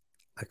deserves.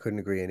 I couldn't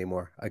agree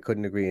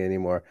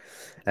anymore.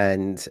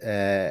 And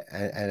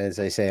as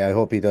I say, I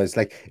hope he does.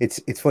 Like,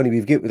 it's funny.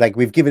 We've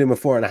given him a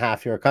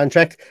 4.5-year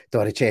contract. Don't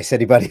want to chase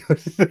anybody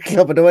out of the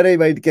club. I don't want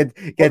anybody to get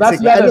that's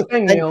sick. The other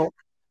thing, Neil.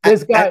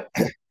 This guy,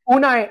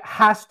 Unai,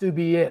 has to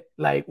be it.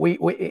 Like,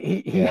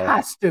 he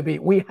has to be.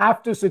 We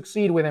have to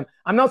succeed with him.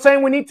 I'm not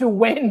saying we need to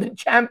win the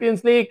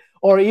Champions League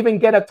or even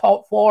get a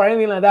top 4 or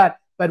anything like that.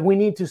 But we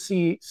need to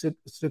see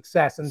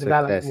success and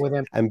development with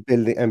him, and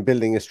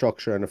building a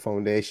structure and a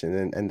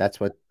foundation, and that's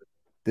what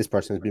this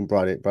person has been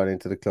brought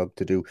into the club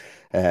to do,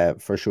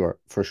 for sure.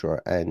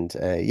 And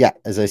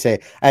as I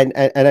say, and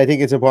I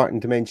think it's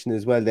important to mention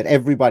as well that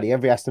every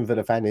Aston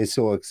Villa fan is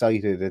so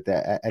excited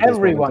at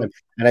everyone.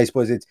 And I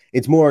suppose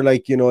it's more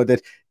like, you know,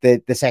 that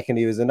the second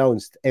he was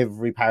announced,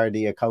 every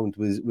parody account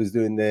was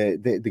doing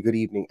the good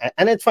evening,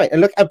 and it's fine.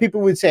 And look, and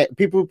people would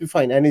be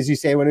fine. And as you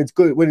say, when it's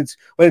good, when it's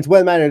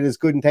well mannered, it's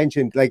good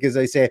intentioned. Like as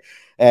I say,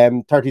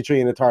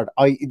 33 and a third.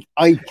 I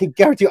can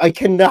guarantee you, I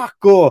cannot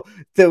go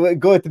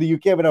to the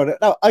UK without it.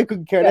 No, I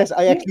couldn't care less.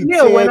 I actually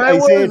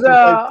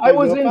I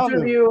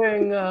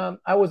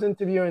was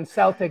interviewing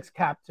Celtics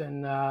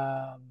captain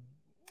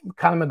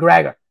Conor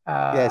McGregor.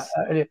 Yes.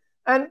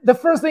 And the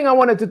first thing I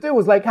wanted to do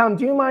was like, Cam,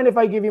 do you mind if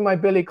I give you my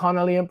Billy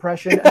Connolly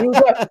impression?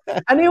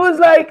 And he was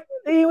like,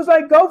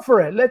 go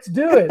for it. Let's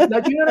do it.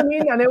 Like, you know what I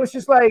mean? And it was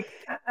just like,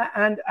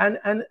 and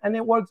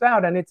it works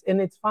out, and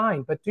it's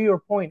fine. But to your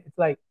point, it's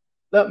like,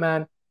 look,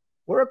 man,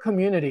 we're a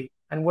community,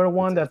 and we're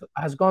one that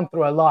has gone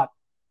through a lot,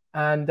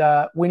 and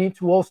we need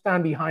to all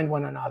stand behind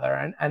one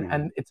another.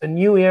 And it's a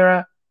new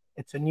era,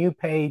 it's a new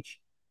page.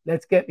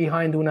 Let's get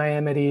behind Unai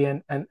Emery,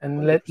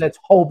 and let's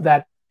hope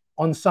that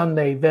on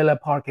Sunday, Villa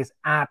Park is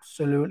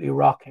absolutely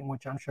rocking,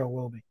 which I'm sure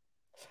will be.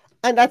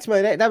 And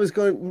that was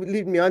going to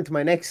lead me on to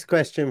my next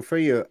question for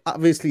you.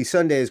 Obviously,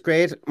 Sunday is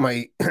great.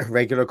 My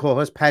regular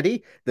co-host,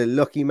 Paddy, the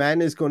lucky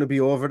man, is going to be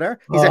over there.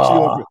 He's actually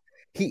over.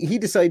 He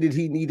decided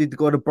he needed to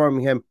go to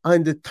Birmingham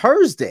on the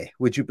Thursday,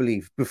 would you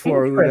believe,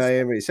 before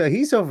Unai Emery. So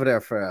he's over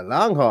there for a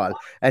long haul,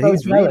 and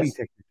he's really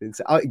taking things.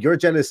 You're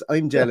jealous.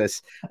 I'm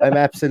jealous. I'm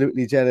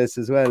absolutely jealous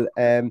as well.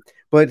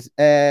 But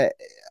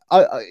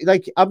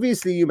like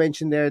obviously you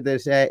mentioned there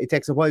that it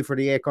takes a while for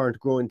the acorn to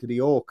grow into the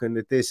oak, and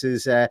that this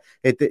is that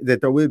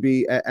there will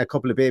be a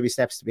couple of baby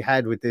steps to be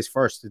had with this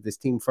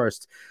team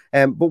first.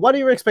 But what are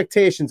your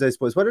expectations, I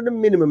suppose? What are the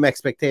minimum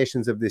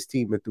expectations of this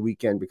team at the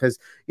weekend? Because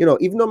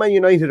even though Man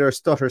United are a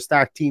stutter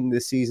start team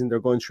this season, they're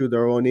going through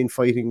their own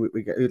infighting with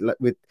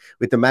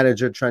the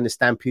manager trying to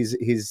stamp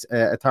his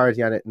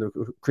authority on it, and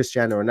the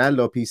Cristiano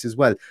Ronaldo piece as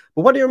well.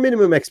 But what are your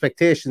minimum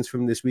expectations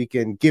from this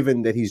weekend,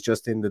 given that he's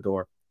just in the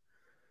door?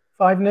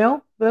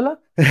 5-0, Villa.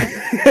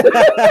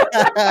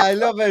 I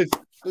love it.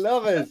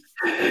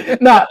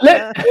 No,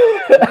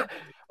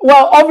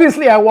 well,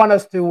 obviously, I want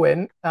us to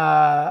win,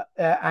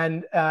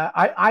 and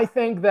I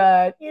think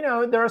that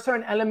there are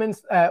certain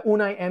elements,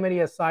 Unai Emery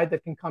aside,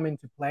 that can come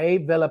into play.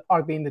 Villa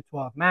Park being the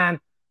 12th man,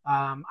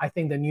 I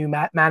think the new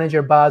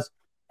manager buzz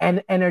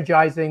and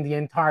energizing the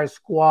entire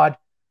squad,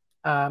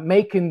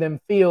 making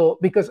them feel,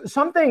 because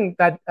something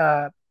that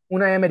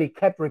Unai Emery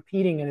kept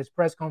repeating in his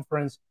press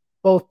conference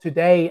both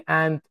today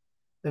and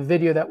the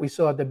video that we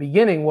saw at the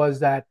beginning was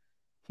that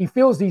he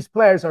feels these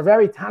players are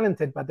very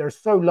talented, but they're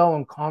so low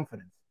on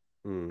confidence.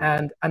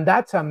 And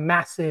that's a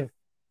massive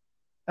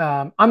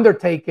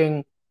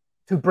undertaking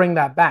to bring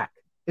that back,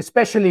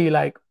 especially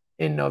like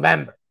in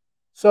November.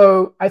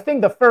 So I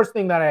think the first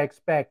thing that I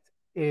expect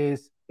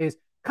is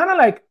kind of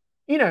like,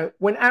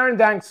 when Aaron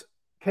Danks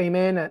came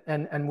in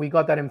and we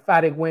got that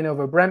emphatic win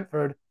over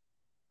Brentford,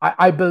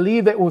 I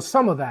believe it was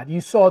some of that. You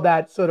saw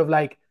that sort of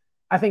like,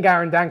 I think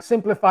Aaron Danks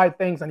simplified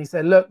things and he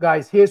said, look,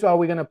 guys, here's how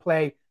we're going to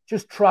play.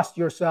 Just trust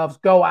yourselves,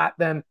 go at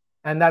them.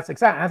 And that's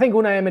exciting. I think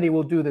Unai Emery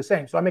will do the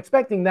same. So I'm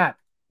expecting that.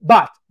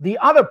 But the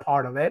other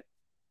part of it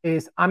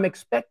is I'm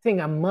expecting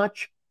a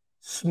much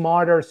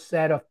smarter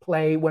set of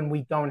play when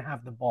we don't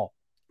have the ball.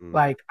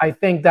 Like, I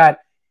think that,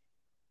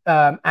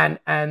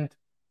 and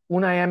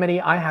Unai Emery,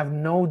 I have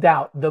no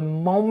doubt, the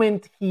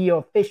moment he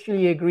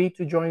officially agreed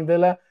to join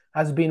Villa,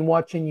 has been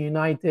watching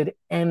United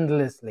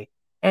endlessly.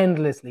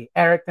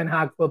 Erik ten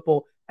Hag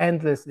football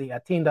endlessly. A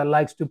team that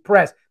likes to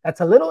press.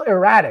 That's a little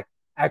erratic,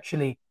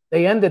 actually.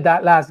 They ended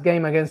that last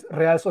game against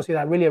Real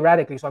Sociedad really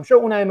erratically. So I'm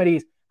sure Unai Emery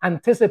is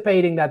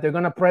anticipating that they're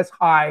going to press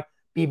high,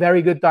 be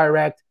very good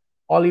direct.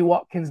 Ollie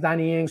Watkins,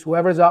 Danny Ings,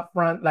 whoever's up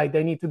front, like,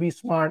 they need to be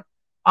smart.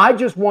 I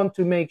just want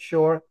to make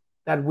sure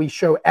that we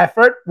show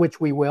effort,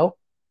 which we will,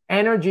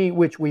 energy,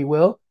 which we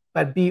will,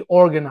 but be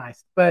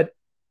organized. But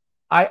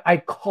I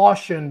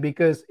caution,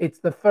 because it's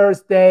the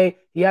first day.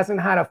 He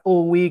hasn't had a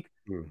full week.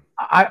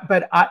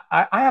 But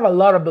I have a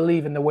lot of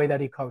belief in the way that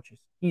he coaches.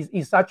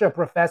 He's such a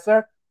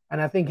professor,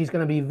 and I think he's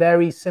going to be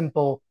very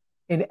simple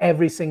in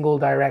every single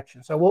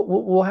direction. So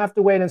we'll have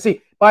to wait and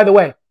see. By the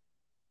way,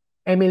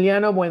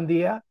 Emiliano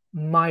Buendia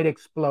might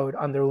explode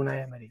under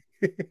Unai Emery.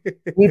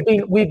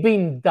 We've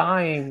been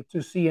dying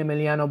to see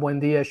Emiliano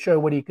Buendia show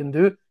what he can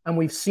do, and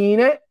we've seen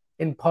it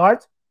in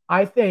part.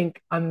 I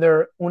think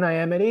under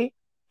Unai Emery,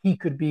 he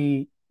could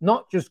be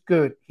not just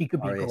good, he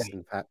could be great.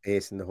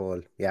 Ace in the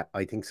hole. Yeah,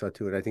 I think so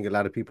too. And I think a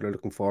lot of people are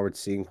looking forward to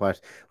seeing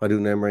what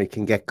Unai Emery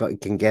can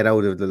get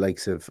out of the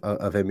likes of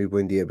Emi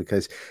Buendia,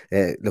 because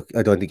look,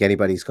 I don't think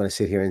anybody's going to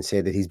sit here and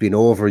say that he's been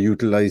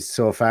overutilized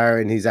so far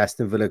in his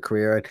Aston Villa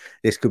career. And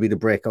this could be the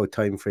breakout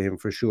time for him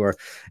for sure.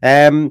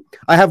 I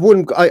have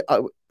one.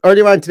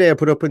 Earlier on today, I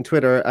put up on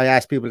Twitter, I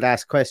asked people to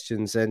ask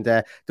questions, and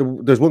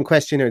there's one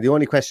question here. The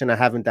only question I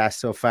haven't asked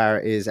so far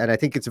is, and I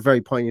think it's a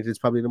very poignant, it's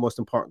probably the most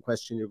important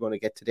question you're going to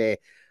get today.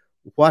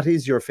 What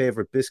is your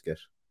favorite biscuit?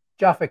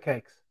 Jaffa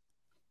cakes.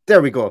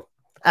 There we go.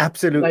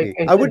 Absolutely.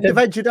 I wouldn't have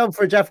had you down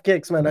for Jaffa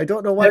cakes, man. I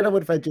don't know why I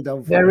would have had you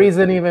down for There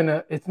isn't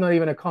even it's not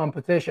even a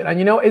competition.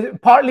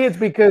 And partly it's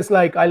because,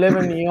 like, I live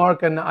in New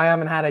York and I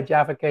haven't had a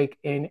Jaffa cake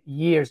in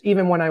years.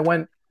 Even when I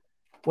went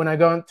when I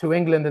go to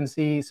England and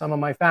see some of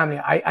my family.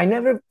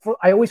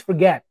 I always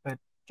forget, but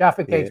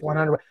Jaffa Cakes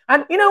 100.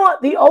 And you know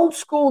what? The old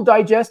school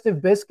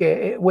digestive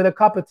biscuit with a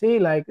cup of tea,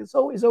 like it's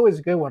always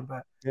a good one.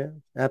 But yeah,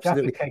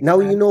 absolutely. Cakes, now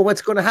man. You know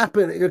what's going to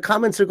happen. Your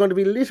comments are going to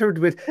be littered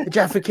with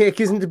Jaffa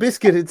Cake isn't a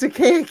biscuit, it's a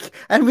cake.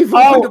 And we've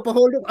opened up a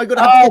whole. I'm going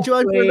to have to get you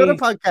on for another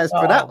podcast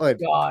for that one.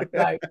 God,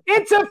 like,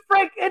 it's a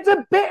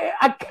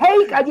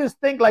cake. I just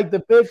think like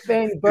the big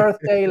thing,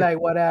 birthday, like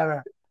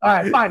whatever. All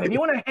right, fine. If you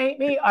want to hate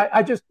me,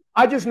 I just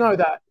know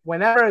that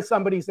whenever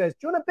somebody says,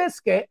 "Do you want a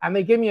biscuit?" and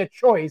they give me a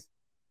choice,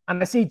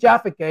 and I see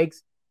Jaffa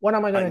Cakes, what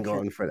am I going to choose? I'm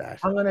going for that.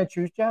 I'm going to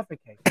choose Jaffa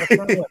Cakes.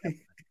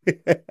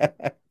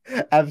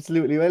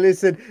 Absolutely. Well,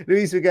 listen,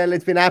 Luis Miguel,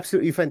 it's been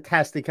absolutely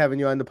fantastic having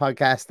you on the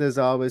podcast as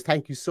always.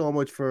 Thank you so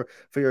much for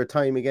your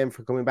time again,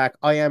 for coming back.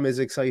 I am as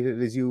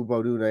excited as you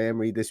about Unai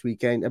Emery this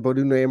weekend, about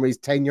Unai Emery's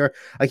tenure.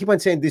 I keep on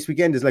saying this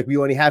weekend is like we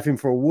only have him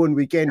for one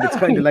weekend. It's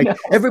kind of like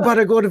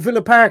everybody go to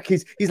Villa Park.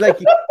 He's like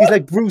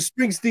Bruce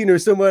Springsteen or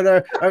someone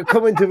are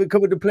coming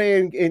to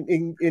play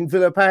in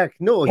Villa Park.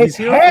 No, his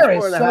hair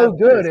is so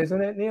good,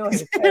 isn't it, Neil?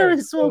 His hair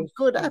is so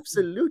good.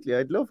 Absolutely.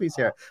 I'd love his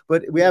hair.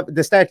 But we have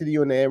the start of the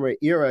Unai Emery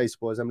era, I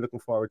suppose. I'm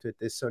looking forward to it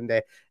this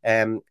Sunday,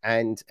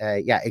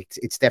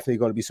 it's definitely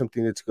going to be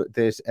something that's good.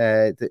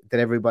 That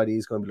everybody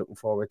is going to be looking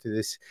forward to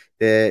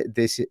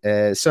this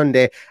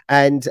Sunday.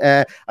 And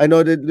I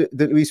know that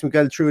Luis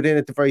Miguel threw it in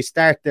at the very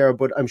start there,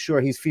 but I'm sure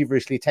he's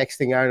feverishly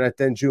texting Arnaud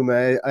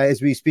Danjuma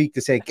as we speak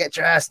to say, "Get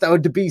your ass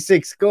down to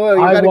B6, go! You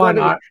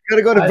gotta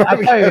go to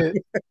Birmingham."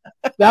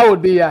 That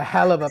would be a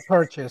hell of a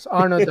purchase.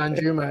 Arnaud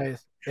Danjuma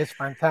is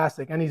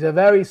fantastic, and he's a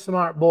very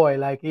smart boy.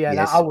 Like,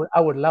 yes. I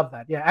would love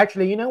that. Yeah,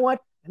 actually, you know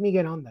what? Let me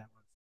get on that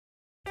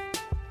one.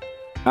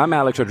 I'm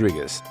Alex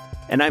Rodriguez.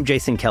 And I'm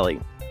Jason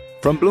Kelly.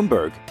 From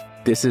Bloomberg,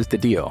 this is The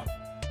Deal.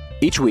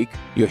 Each week,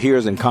 you'll hear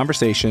us in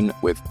conversation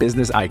with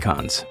business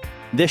icons.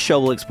 This show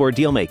will explore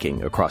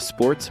deal-making across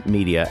sports,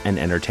 media, and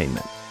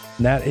entertainment.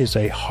 That is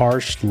a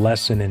harsh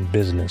lesson in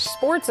business.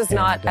 Sports is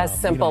not as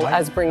simple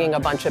as bringing a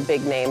bunch of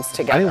big names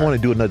together. I didn't want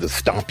to do another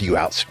stomp you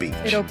out speech.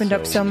 It opened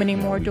up so many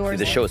more doors.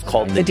 The show is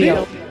called The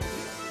Deal.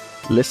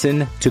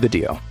 Listen to The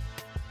Deal.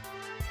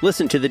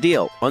 Listen to The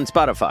Deal on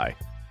Spotify.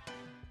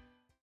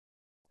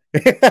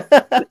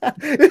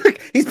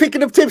 Look, he's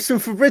picking up tips from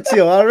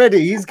Fabrizio already.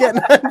 He's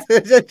getting on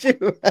to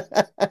you.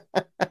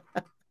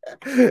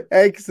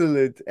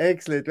 Excellent.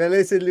 Well,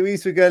 listen,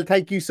 Luis Miguel,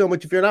 thank you so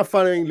much. If you're not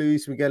following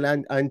Luis Miguel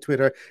on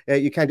Twitter,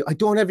 you can do. I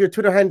don't have your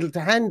Twitter handle to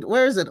hand.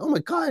 Where is it? Oh my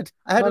God,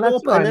 I had it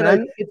open.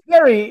 Fine, it's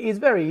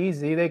very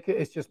easy.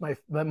 It's just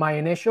my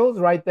initials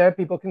right there.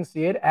 People can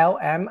see it.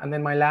 LM and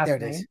then my last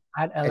name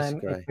at LM.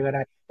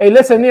 Hey,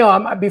 listen,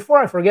 Neil. Before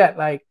I forget,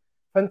 like,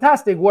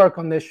 fantastic work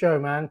on this show,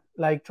 man.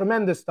 Like,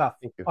 tremendous stuff.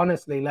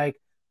 Honestly, like,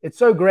 it's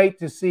so great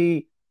to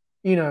see.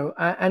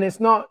 And it's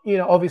not,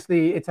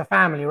 obviously it's a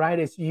family, right?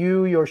 It's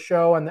you, your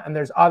show, and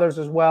there's others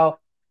as well.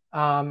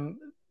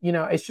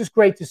 It's just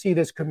great to see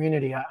this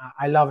community.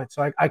 I love it.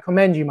 So I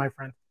commend you, my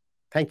friend.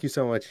 Thank you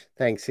so much.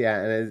 Thanks.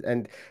 Yeah.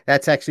 And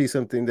that's actually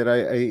something that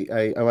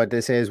I want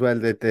to say as well,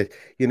 that the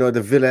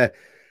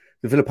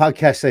Villa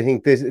podcast, I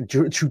think there's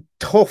through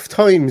tough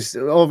times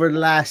over the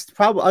last,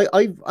 probably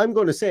I'm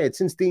going to say it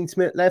since Dean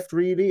Smith left,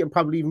 really, and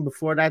probably even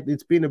before that,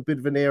 it's been a bit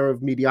of an era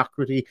of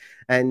mediocrity.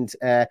 And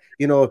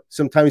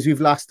sometimes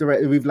we've lost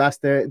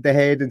the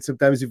head, and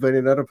sometimes we've been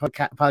in other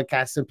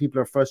podcasts, and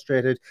people are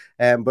frustrated.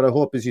 But I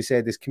hope, as you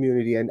said, this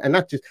community and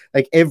not just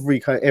like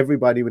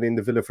everybody within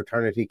the Villa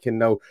fraternity can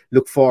now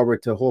look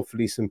forward to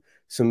hopefully some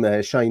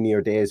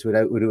shinier days with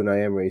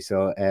Unai Emery.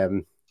 So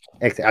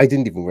I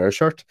didn't even wear a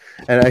shirt,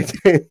 and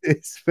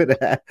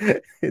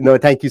no,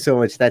 thank you so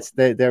much.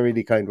 They're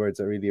really kind words.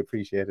 I really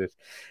appreciate it.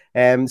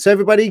 So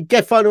everybody,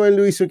 get following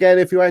Luis Miguel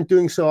if you aren't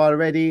doing so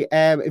already.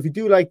 If you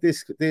do like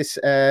this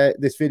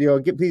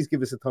video, please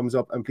give us a thumbs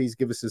up, and please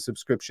give us a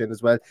subscription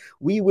as well.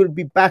 We will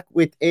be back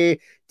with a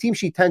Team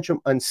Sheet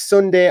Tantrum on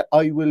Sunday.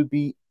 I will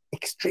be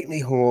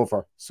extremely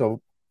hungover,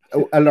 so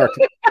alert.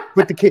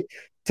 With the kid.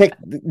 Take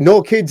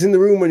no kids in the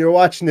room when you're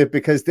watching it,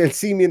 because they'll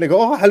see me and they go,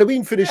 "Oh,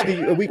 Halloween finished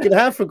a week and a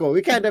half ago.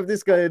 We can't have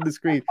this guy on the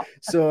screen."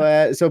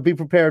 So be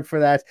prepared for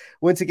that.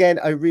 Once again,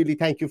 I really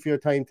thank you for your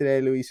time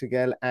today, Luis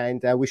Miguel,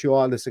 and I wish you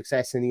all the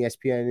success in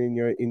ESPN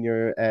in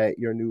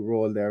your new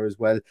role there as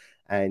well.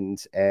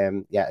 And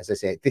as I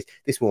say,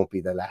 this won't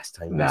be the last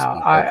time. No,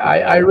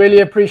 I really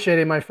appreciate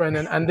it, my friend.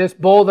 And this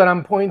ball that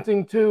I'm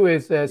pointing to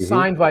is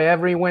signed by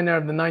every winner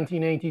of the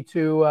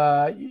 1982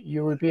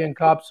 European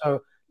Cup.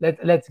 So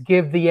let's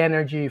give the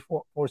energy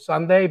for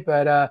Sunday,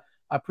 but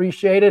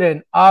appreciate it,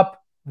 and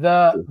up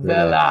the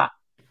Villa.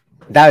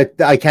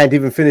 That I can't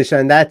even finish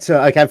on that,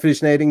 so I can't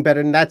finish anything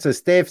better than that. So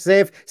stay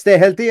safe, stay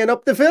healthy, and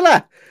up the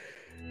Villa.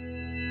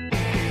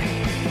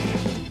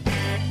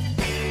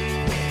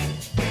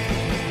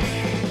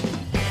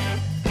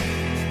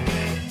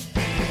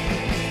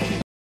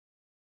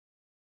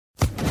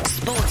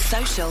 Sports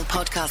Social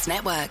Podcast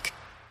Network.